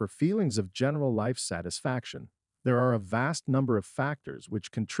motivator for feelings of general life satisfaction. There are a vast number of factors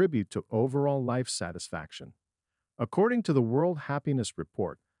which contribute to overall life satisfaction. According to the World Happiness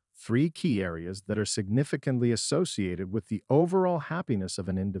Report, three key areas that are significantly associated with the overall happiness of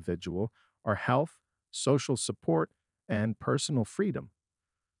an individual are health, social support, and personal freedom.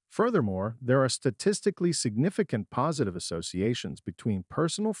 Furthermore, there are statistically significant positive associations between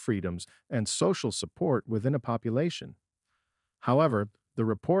personal freedoms and social support within a population. However, the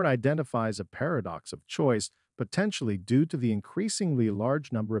report identifies a paradox of choice potentially due to the increasingly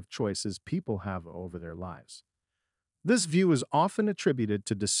large number of choices people have over their lives. This view is often attributed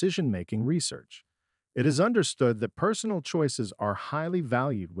to decision-making research. It is understood that personal choices are highly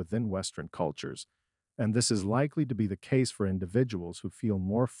valued within Western cultures, and this is likely to be the case for individuals who feel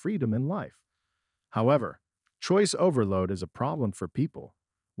more freedom in life. However, choice overload is a problem for people.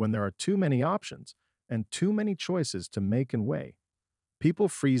 When there are too many options and too many choices to make and weigh, people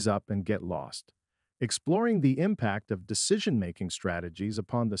freeze up and get lost. Exploring the impact of decision-making strategies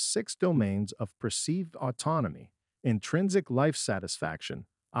upon the six domains of perceived autonomy, intrinsic life satisfaction,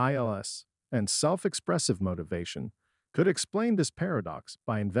 ILS, and self-expressive motivation could explain this paradox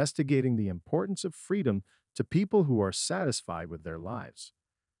by investigating the importance of freedom to people who are satisfied with their lives.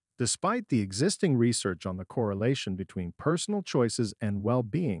 Despite the existing research on the correlation between personal choices and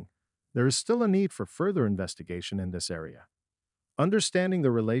well-being, there is still a need for further investigation in this area. Understanding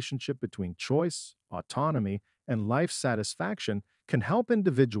the relationship between choice, autonomy, and life satisfaction can help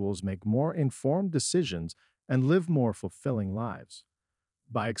individuals make more informed decisions and live more fulfilling lives.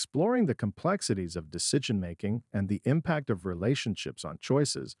 By exploring the complexities of decision-making and the impact of relationships on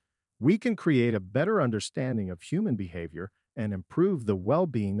choices, we can create a better understanding of human behavior and improve the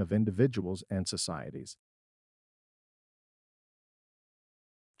well-being of individuals and societies.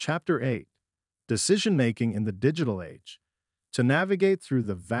 Chapter 8: Decision-Making in the Digital Age. To navigate through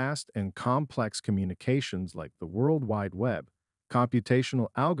the vast and complex communications like the World Wide Web, computational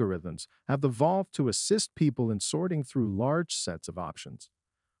algorithms have evolved to assist people in sorting through large sets of options.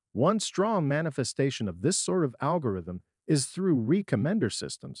 One strong manifestation of this sort of algorithm is through recommender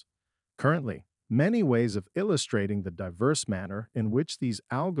systems. Currently, many ways of illustrating the diverse manner in which these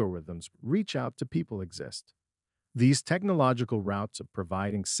algorithms reach out to people exist. These technological routes of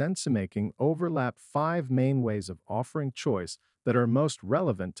providing sense-making overlap five main ways of offering choice that are most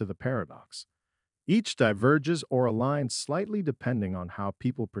relevant to the paradox. Each diverges or aligns slightly depending on how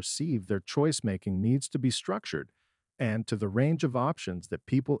people perceive their choice-making needs to be structured and to the range of options that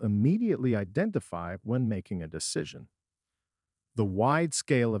people immediately identify when making a decision. The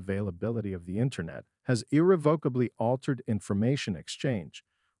wide-scale availability of the Internet has irrevocably altered information exchange,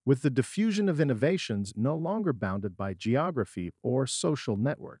 with the diffusion of innovations no longer bounded by geography or social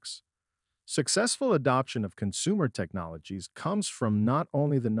networks. Successful adoption of consumer technologies comes from not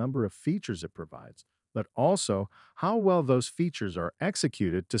only the number of features it provides, but also how well those features are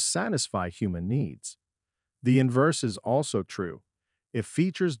executed to satisfy human needs. The inverse is also true. If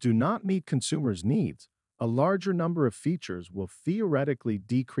features do not meet consumers' needs, a larger number of features will theoretically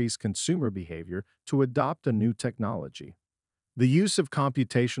decrease consumer behavior to adopt a new technology. The use of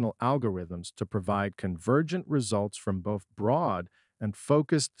computational algorithms to provide convergent results from both broad and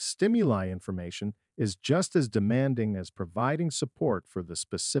focused stimuli information is just as demanding as providing support for the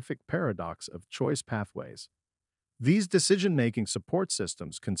specific paradox of choice pathways. These decision-making support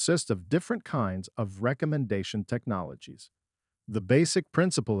systems consist of different kinds of recommendation technologies. The basic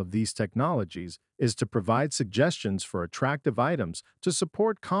principle of these technologies is to provide suggestions for attractive items to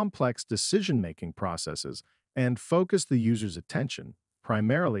support complex decision-making processes and focus the user's attention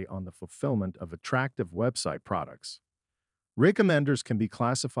primarily on the fulfillment of attractive website products. Recommenders can be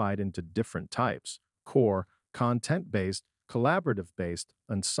classified into different types: core, content-based, collaborative-based,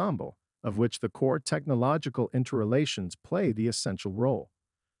 ensemble, of which the core technological interrelations play the essential role.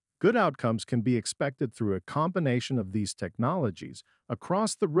 Good outcomes can be expected through a combination of these technologies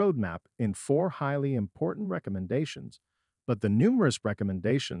across the roadmap in four highly important recommendations, but the numerous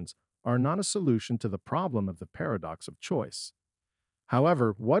recommendations are not a solution to the problem of the paradox of choice.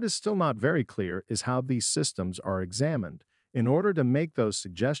 However, what is still not very clear is how these systems are examined in order to make those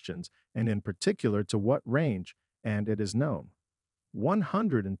suggestions, and in particular to what range, and it is known.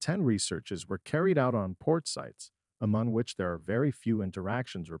 110 researches were carried out on port sites, among which there are very few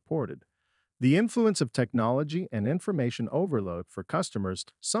interactions reported. The influence of technology and information overload for customers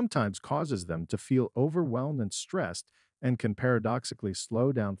sometimes causes them to feel overwhelmed and stressed and can paradoxically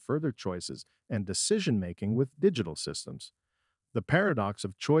slow down further choices and decision making with digital systems. The paradox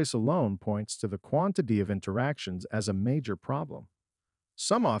of choice alone points to the quantity of interactions as a major problem.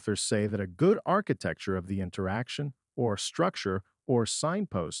 Some authors say that a good architecture of the interaction, or structure, or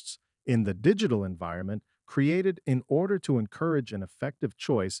signposts in the digital environment created in order to encourage an effective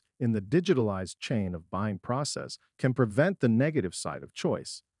choice in the digitalized chain of buying process can prevent the negative side of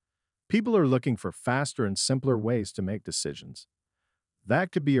choice. People are looking for faster and simpler ways to make decisions.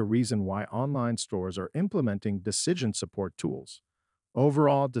 That could be a reason why online stores are implementing decision support tools.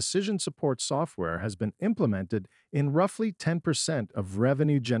 Overall, decision support software has been implemented in roughly 10% of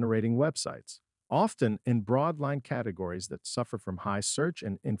revenue generating websites, often in broadline categories that suffer from high search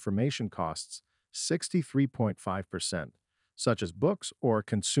and information costs, 63.5%, such as books or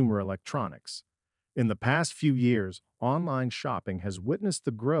consumer electronics. In the past few years, online shopping has witnessed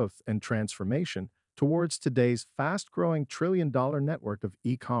the growth and transformation towards today's fast-growing trillion-dollar network of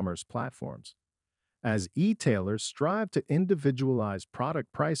e-commerce platforms. As e-tailers strive to individualize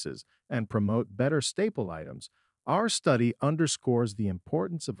product prices and promote better staple items, our study underscores the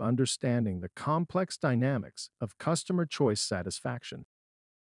importance of understanding the complex dynamics of customer choice satisfaction.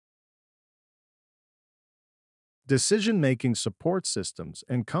 Decision-making support systems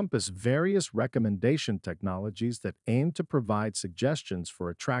encompass various recommendation technologies that aim to provide suggestions for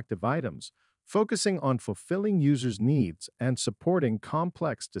attractive items, focusing on fulfilling users' needs and supporting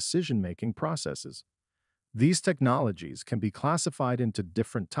complex decision-making processes. These technologies can be classified into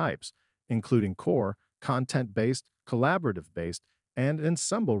different types, including core, content-based, collaborative-based, and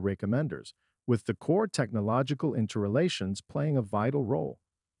ensemble recommenders, with the core technological interrelations playing a vital role.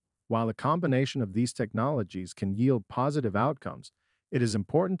 While a combination of these technologies can yield positive outcomes, it is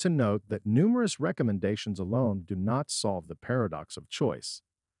important to note that numerous recommendations alone do not solve the paradox of choice.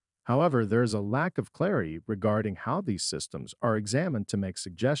 However, there is a lack of clarity regarding how these systems are examined to make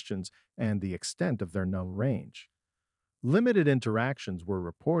suggestions and the extent of their known range. Limited interactions were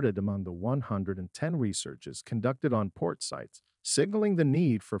reported among the 110 researches conducted on port sites, signaling the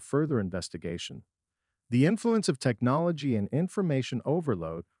need for further investigation. The influence of technology and information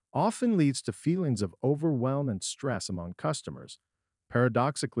overload often leads to feelings of overwhelm and stress among customers,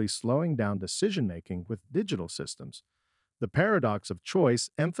 paradoxically slowing down decision-making with digital systems. The paradox of choice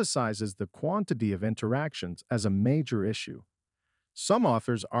emphasizes the quantity of interactions as a major issue. Some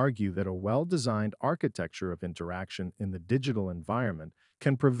authors argue that a well-designed architecture of interaction in the digital environment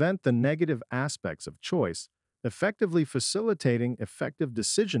can prevent the negative aspects of choice, effectively facilitating effective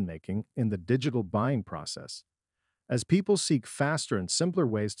decision-making in the digital buying process. As people seek faster and simpler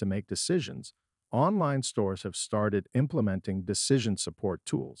ways to make decisions, online stores have started implementing decision support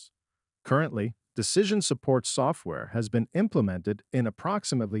tools. Currently, decision support software has been implemented in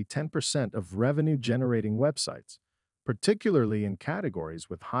approximately 10% of revenue-generating websites, particularly in categories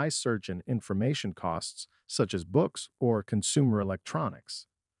with high search and information costs, such as books or consumer electronics.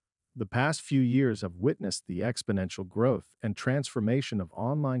 The past few years have witnessed the exponential growth and transformation of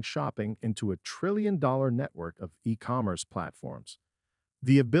online shopping into a trillion-dollar network of e-commerce platforms.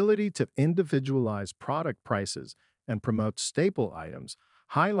 The ability to individualize product prices and promote staple items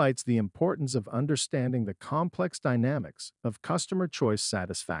highlights the importance of understanding the complex dynamics of customer choice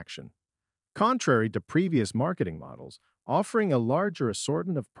satisfaction. Contrary to previous marketing models, offering a larger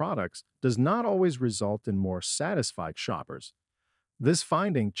assortment of products does not always result in more satisfied shoppers. This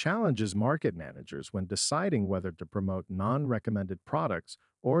finding challenges market managers when deciding whether to promote non-recommended products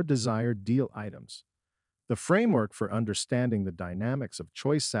or desired deal items. The framework for understanding the dynamics of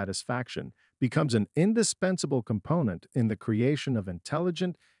choice satisfaction becomes an indispensable component in the creation of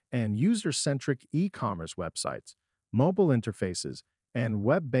intelligent and user-centric e-commerce websites, mobile interfaces, and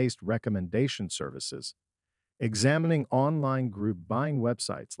web-based recommendation services. Examining online group buying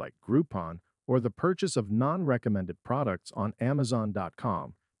websites like Groupon or the purchase of non-recommended products on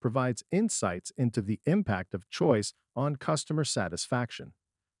Amazon.com provides insights into the impact of choice on customer satisfaction.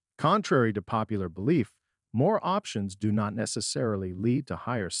 Contrary to popular belief, more options do not necessarily lead to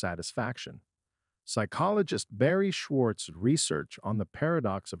higher satisfaction. Psychologist Barry Schwartz's research on the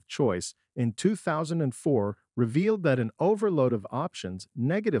paradox of choice in 2004 revealed that an overload of options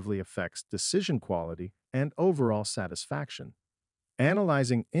negatively affects decision quality and overall satisfaction.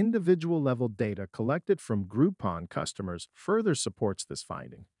 Analyzing individual-level data collected from Groupon customers further supports this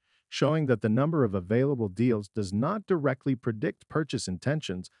finding, showing that the number of available deals does not directly predict purchase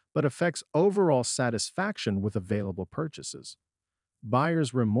intentions but affects overall satisfaction with available purchases.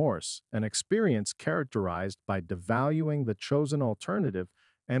 Buyer's remorse, an experience characterized by devaluing the chosen alternative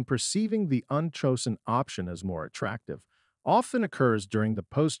and perceiving the unchosen option as more attractive, often occurs during the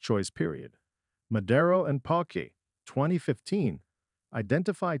post-choice period. Madero and Pauke, 2015,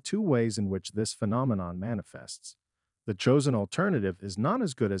 identify two ways in which this phenomenon manifests. The chosen alternative is not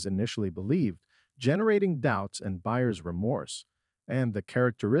as good as initially believed, generating doubts and buyer's remorse, and the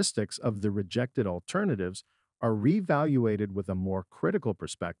characteristics of the rejected alternatives are reevaluated with a more critical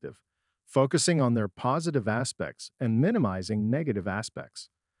perspective, focusing on their positive aspects and minimizing negative aspects.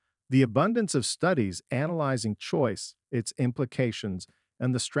 The abundance of studies analyzing choice, its implications,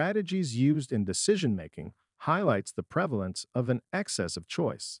 and the strategies used in decision-making highlights the prevalence of an excess of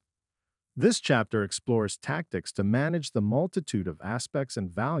choice. This chapter explores tactics to manage the multitude of aspects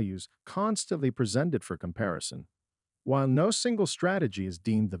and values constantly presented for comparison. While no single strategy is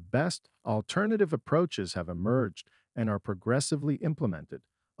deemed the best, alternative approaches have emerged and are progressively implemented,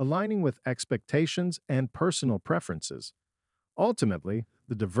 aligning with expectations and personal preferences. Ultimately,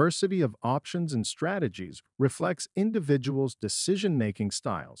 the diversity of options and strategies reflects individuals' decision-making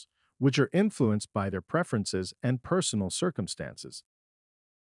styles, which are influenced by their preferences and personal circumstances.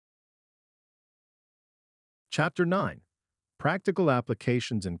 Chapter 9. Practical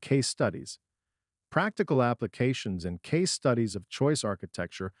Applications and Case Studies. Practical applications and case studies of choice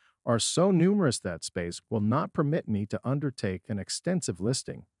architecture are so numerous that space will not permit me to undertake an extensive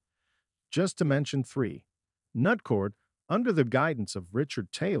listing. Just to mention three. Nutcord, under the guidance of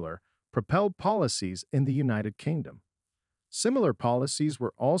Richard Taylor, propelled policies in the United Kingdom. Similar policies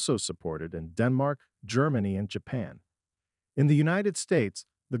were also supported in Denmark, Germany, and Japan. In the United States,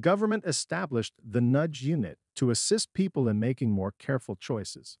 the government established the Nudge Unit to assist people in making more careful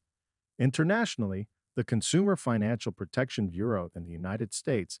choices. Internationally, the Consumer Financial Protection Bureau in the United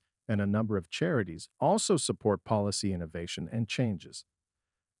States and a number of charities also support policy innovation and changes.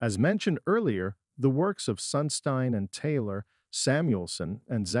 As mentioned earlier, the works of Sunstein and Taylor, Samuelson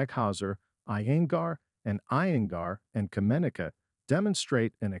and Zeckhauser, Iyengar and Kamenika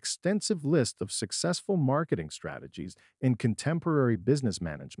demonstrate an extensive list of successful marketing strategies in contemporary business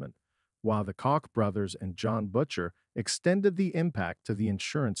management, while the Koch brothers and John Butcher extended the impact to the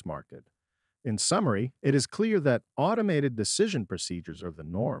insurance market. In summary, it is clear that automated decision procedures are the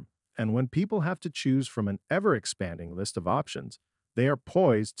norm, and when people have to choose from an ever-expanding list of options, they are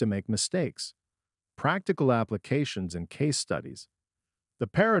poised to make mistakes. Practical applications and case studies. The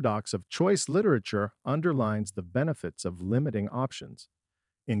paradox of choice literature underlines the benefits of limiting options.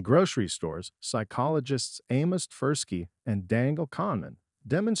 In grocery stores, psychologists Amos Tversky and Daniel Kahneman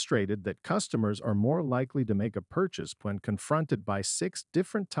demonstrated that customers are more likely to make a purchase when confronted by 6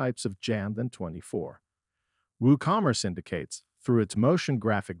 different types of jam than 24. WooCommerce indicates, through its motion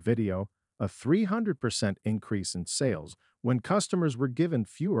graphic video, a 300% increase in sales when customers were given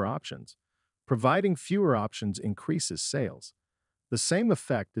fewer options. Providing fewer options increases sales. The same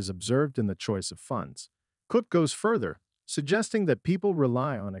effect is observed in the choice of funds. Cook goes further, suggesting that people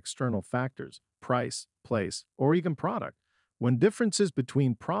rely on external factors, price, place, or even product, when differences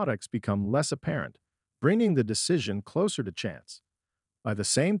between products become less apparent, bringing the decision closer to chance. By the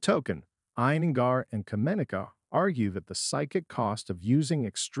same token, Iyengar and Kamenika argue that the psychic cost of using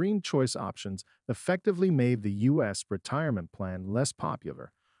extreme choice options effectively made the U.S. retirement plan less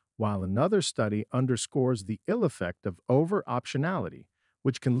popular, while another study underscores the ill effect of over-optionality,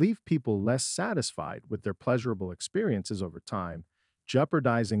 which can leave people less satisfied with their pleasurable experiences over time,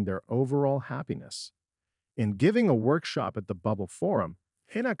 jeopardizing their overall happiness. In giving a workshop at the Bubble Forum,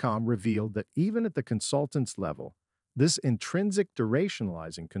 Hinakam revealed that even at the consultant's level, this intrinsic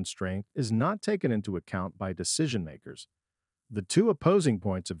durationalizing constraint is not taken into account by decision makers. The two opposing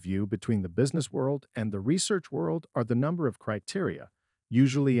points of view between the business world and the research world are the number of criteria,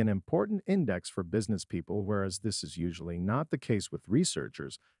 usually an important index for business people, whereas this is usually not the case with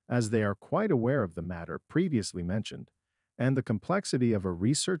researchers, as they are quite aware of the matter previously mentioned, and the complexity of a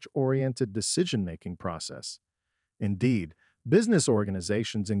research-oriented decision-making process. Indeed, business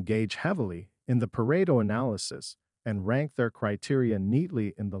organizations engage heavily in the Pareto analysis and rank their criteria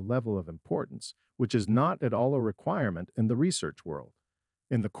neatly in the level of importance, which is not at all a requirement in the research world.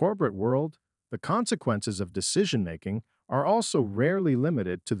 In the corporate world, the consequences of decision-making are also rarely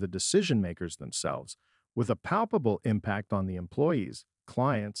limited to the decision-makers themselves, with a palpable impact on the employees,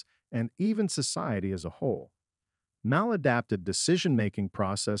 clients, and even society as a whole. Maladapted decision-making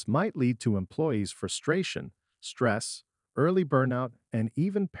process might lead to employees' frustration, stress, early burnout, and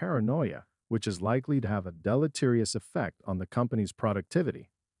even paranoia, which is likely to have a deleterious effect on the company's productivity.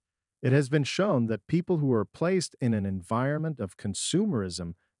 It has been shown that people who are placed in an environment of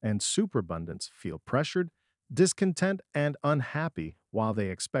consumerism and superabundance feel pressured, discontent, and unhappy while they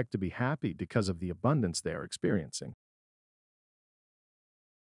expect to be happy because of the abundance they are experiencing.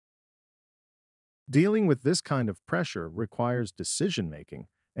 Dealing with this kind of pressure requires decision making,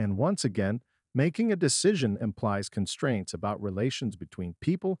 and once again, making a decision implies constraints about relations between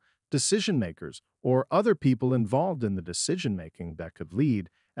people, decision makers, or other people involved in the decision making that could lead,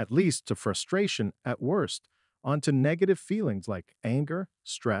 at least, to frustration at worst, onto negative feelings like anger,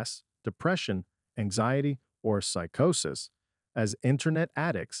 stress, depression, anxiety, or psychosis, as internet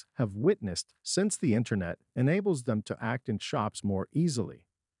addicts have witnessed since the internet enables them to act in shops more easily.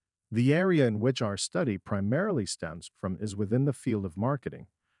 The area in which our study primarily stems from is within the field of marketing,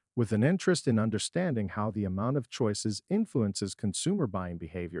 with an interest in understanding how the amount of choices influences consumer buying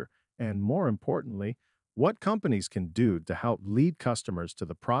behavior and, more importantly, what companies can do to help lead customers to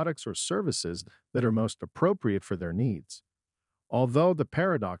the products or services that are most appropriate for their needs. Although the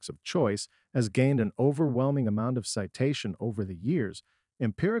paradox of choice has gained an overwhelming amount of citation over the years,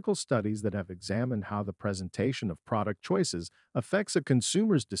 empirical studies that have examined how the presentation of product choices affects a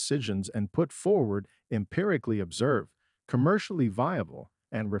consumer's decisions and put forward empirically observed, commercially viable,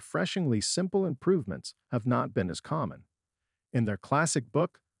 and refreshingly simple improvements have not been as common. In their classic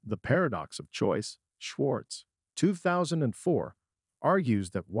book, The Paradox of Choice, Schwartz, 2004,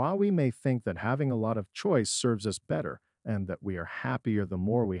 argues that while we may think that having a lot of choice serves us better and that we are happier the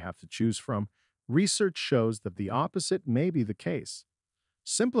more we have to choose from, research shows that the opposite may be the case.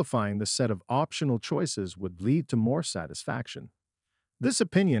 Simplifying the set of optional choices would lead to more satisfaction. This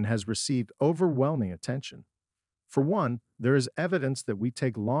opinion has received overwhelming attention. For one, there is evidence that we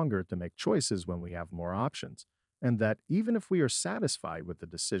take longer to make choices when we have more options, and that even if we are satisfied with the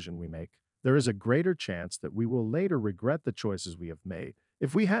decision we make, there is a greater chance that we will later regret the choices we have made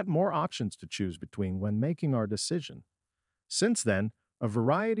if we had more options to choose between when making our decision. Since then, a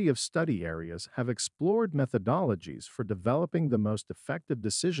variety of study areas have explored methodologies for developing the most effective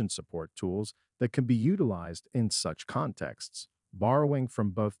decision support tools that can be utilized in such contexts, borrowing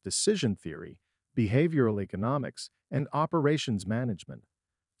from both decision theory, behavioral economics, and operations management.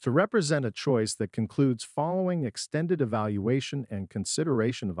 To represent a choice that concludes following extended evaluation and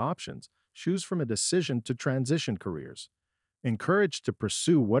consideration of options, choose from a decision to transition careers. Encouraged to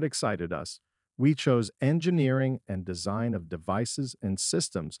pursue what excited us, we chose engineering and design of devices and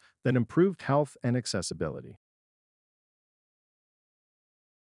systems that improved health and accessibility.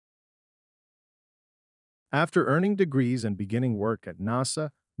 After earning degrees and beginning work at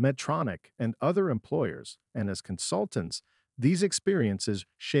NASA, Medtronic, and other employers, and as consultants, these experiences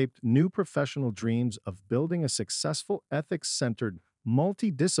shaped new professional dreams of building a successful ethics-centered,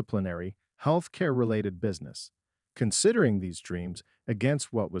 multidisciplinary, healthcare-related business. Considering these dreams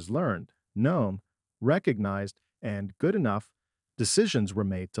against what was learned, known, recognized, and good enough, decisions were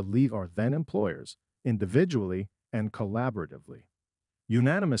made to leave our then employers, individually and collaboratively.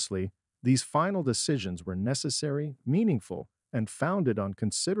 Unanimously, these final decisions were necessary, meaningful, and founded on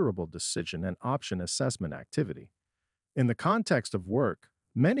considerable decision and option assessment activity. In the context of work,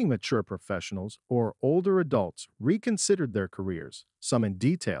 many mature professionals or older adults reconsidered their careers, some in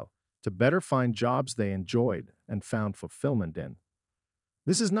detail, to better find jobs they enjoyed and found fulfillment in.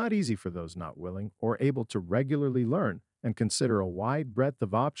 This is not easy for those not willing or able to regularly learn and consider a wide breadth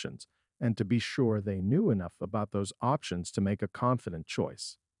of options and to be sure they knew enough about those options to make a confident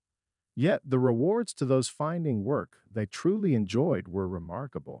choice. Yet the rewards to those finding work they truly enjoyed were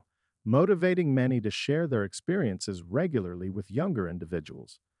remarkable, motivating many to share their experiences regularly with younger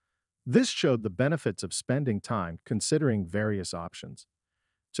individuals. This showed the benefits of spending time considering various options.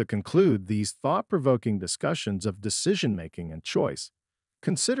 To conclude these thought-provoking discussions of decision-making and choice,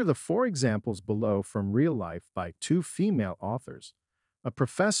 consider the four examples below from real life by two female authors, a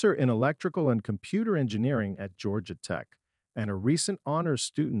professor in electrical and computer engineering at Georgia Tech, and a recent honors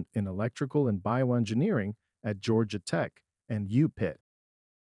student in electrical and bioengineering at Georgia Tech and UPitt.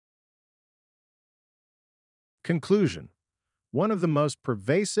 Conclusion: one of the most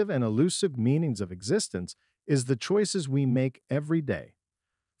pervasive and elusive meanings of existence is the choices we make every day.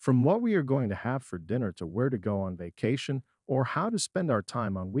 From what we are going to have for dinner to where to go on vacation or how to spend our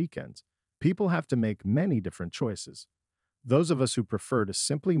time on weekends, people have to make many different choices. Those of us who prefer to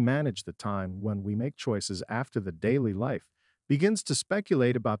simply manage the time when we make choices after the daily life begins to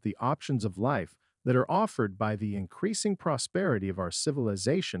speculate about the options of life that are offered by the increasing prosperity of our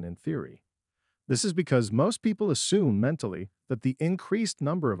civilization in theory. This is because most people assume mentally that the increased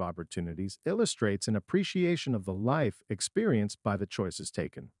number of opportunities illustrates an appreciation of the life experienced by the choices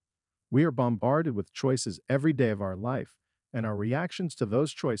taken. We are bombarded with choices every day of our life, and our reactions to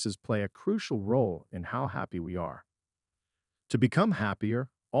those choices play a crucial role in how happy we are. To become happier,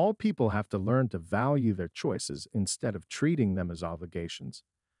 all people have to learn to value their choices instead of treating them as obligations.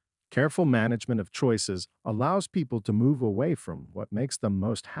 Careful management of choices allows people to move away from what makes them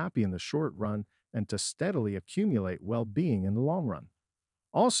most happy in the short run and to steadily accumulate well being in the long run.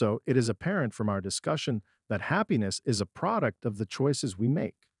 Also, it is apparent from our discussion that happiness is a product of the choices we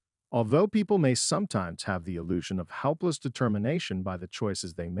make. Although people may sometimes have the illusion of helpless determination by the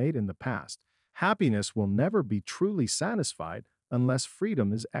choices they made in the past, happiness will never be truly satisfied unless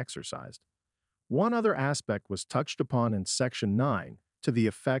freedom is exercised. One other aspect was touched upon in Section 9 to the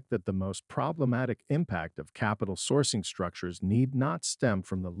effect that the most problematic impact of capital sourcing structures need not stem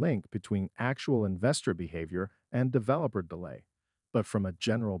from the link between actual investor behavior and developer delay, but from a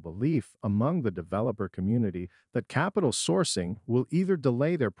general belief among the developer community that capital sourcing will either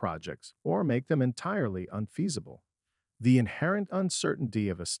delay their projects or make them entirely unfeasible. The inherent uncertainty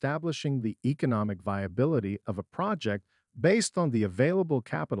of establishing the economic viability of a project based on the available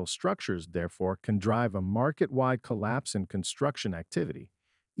capital structures, therefore, can drive a market-wide collapse in construction activity,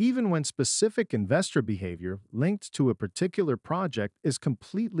 even when specific investor behavior linked to a particular project is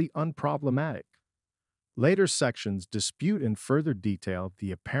completely unproblematic. Later sections dispute in further detail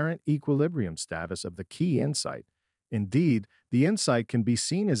the apparent equilibrium status of the key insight. Indeed, the insight can be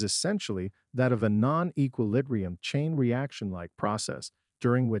seen as essentially that of a non-equilibrium chain reaction-like process,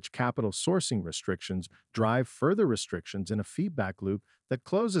 during which capital sourcing restrictions drive further restrictions in a feedback loop that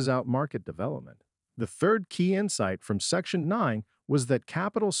closes out market development. The third key insight from Section 9 was that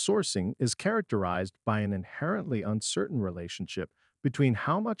capital sourcing is characterized by an inherently uncertain relationship between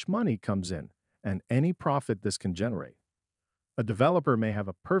how much money comes in and any profit this can generate. A developer may have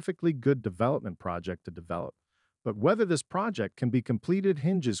a perfectly good development project to develop, but whether this project can be completed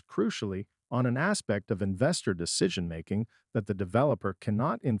hinges crucially on an aspect of investor decision-making that the developer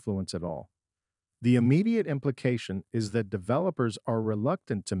cannot influence at all. The immediate implication is that developers are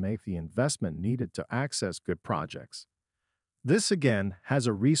reluctant to make the investment needed to access good projects. This again has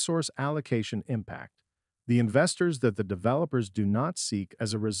a resource allocation impact. The investors that the developers do not seek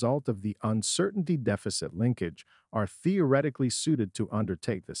as a result of the uncertainty deficit linkage are theoretically suited to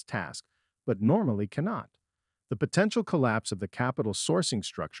undertake this task, but normally cannot. The potential collapse of the capital sourcing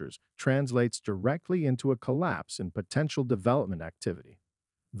structures translates directly into a collapse in potential development activity.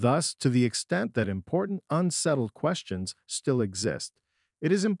 Thus, to the extent that important unsettled questions still exist, it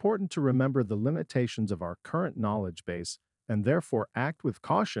is important to remember the limitations of our current knowledge base and therefore act with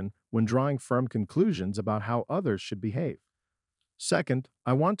caution when drawing firm conclusions about how others should behave. Second,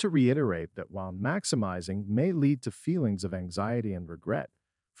 I want to reiterate that while maximizing may lead to feelings of anxiety and regret,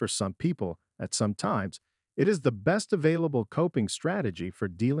 for some people, at some times, it is the best available coping strategy for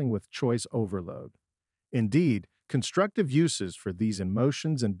dealing with choice overload. Indeed, constructive uses for these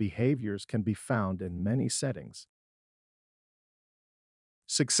emotions and behaviors can be found in many settings.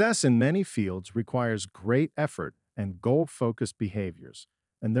 Success in many fields requires great effort and goal-focused behaviors,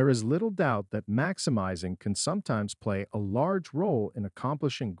 and there is little doubt that maximizing can sometimes play a large role in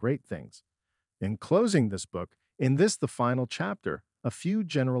accomplishing great things. In closing this book, in this the final chapter, a few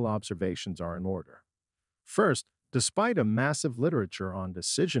general observations are in order. First, despite a massive literature on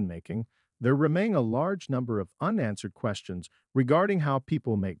decision-making, there remain a large number of unanswered questions regarding how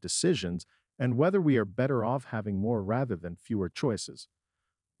people make decisions and whether we are better off having more rather than fewer choices.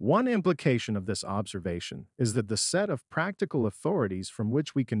 One implication of this observation is that the set of practical authorities from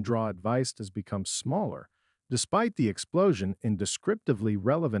which we can draw advice has become smaller, despite the explosion in descriptively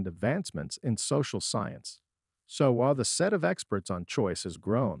relevant advancements in social science. So while the set of experts on choice has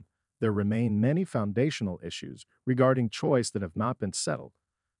grown, there remain many foundational issues regarding choice that have not been settled.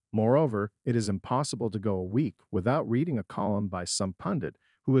 Moreover, it is impossible to go a week without reading a column by some pundit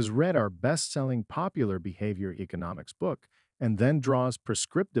who has read our best-selling popular behavior economics book and then draws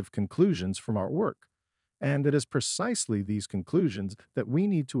prescriptive conclusions from our work. And it is precisely these conclusions that we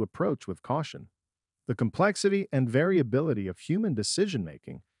need to approach with caution. The complexity and variability of human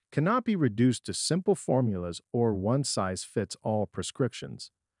decision-making cannot be reduced to simple formulas or one-size-fits-all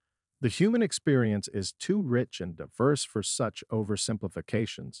prescriptions. The human experience is too rich and diverse for such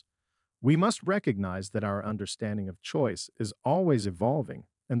oversimplifications. We must recognize that our understanding of choice is always evolving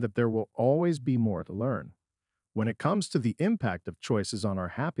and that there will always be more to learn. When it comes to the impact of choices on our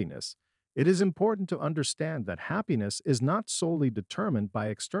happiness, it is important to understand that happiness is not solely determined by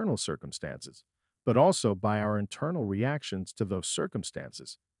external circumstances, but also by our internal reactions to those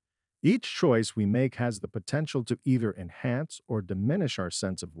circumstances. Each choice we make has the potential to either enhance or diminish our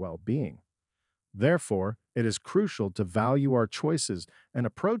sense of well being. Therefore, it is crucial to value our choices and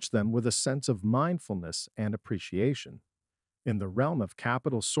approach them with a sense of mindfulness and appreciation. In the realm of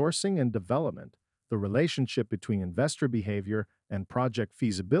capital sourcing and development, the relationship between investor behavior and project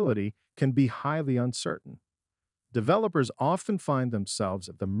feasibility can be highly uncertain. Developers often find themselves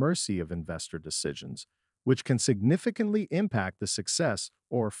at the mercy of investor decisions, which can significantly impact the success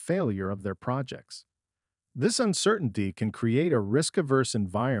or failure of their projects. This uncertainty can create a risk averse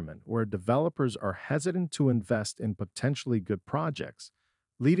environment where developers are hesitant to invest in potentially good projects,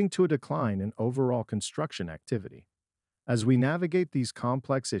 leading to a decline in overall construction activity. As we navigate these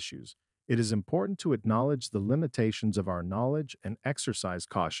complex issues, it is important to acknowledge the limitations of our knowledge and exercise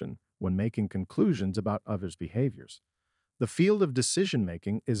caution when making conclusions about others' behaviors. The field of decision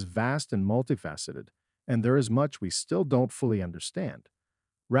making is vast and multifaceted, and there is much we still don't fully understand.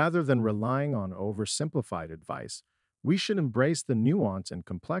 Rather than relying on oversimplified advice, we should embrace the nuance and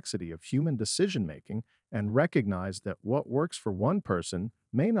complexity of human decision making and recognize that what works for one person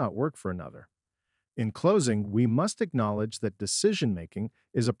may not work for another. In closing, we must acknowledge that decision making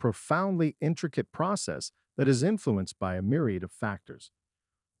is a profoundly intricate process that is influenced by a myriad of factors.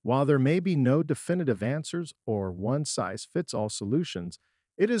 While there may be no definitive answers or one size fits all solutions,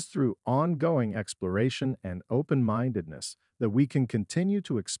 it is through ongoing exploration and open mindedness that we can continue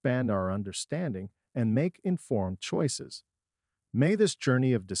to expand our understanding and make informed choices. May this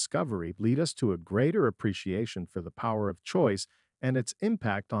journey of discovery lead us to a greater appreciation for the power of choice and its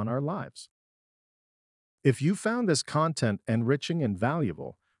impact on our lives. If you found this content enriching and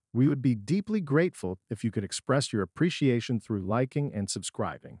valuable, we would be deeply grateful if you could express your appreciation through liking and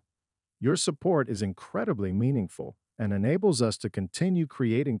subscribing. Your support is incredibly meaningful and enables us to continue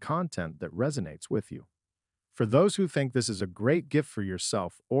creating content that resonates with you. For those who think this is a great gift for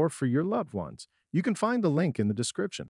yourself or for your loved ones, you can find the link in the description.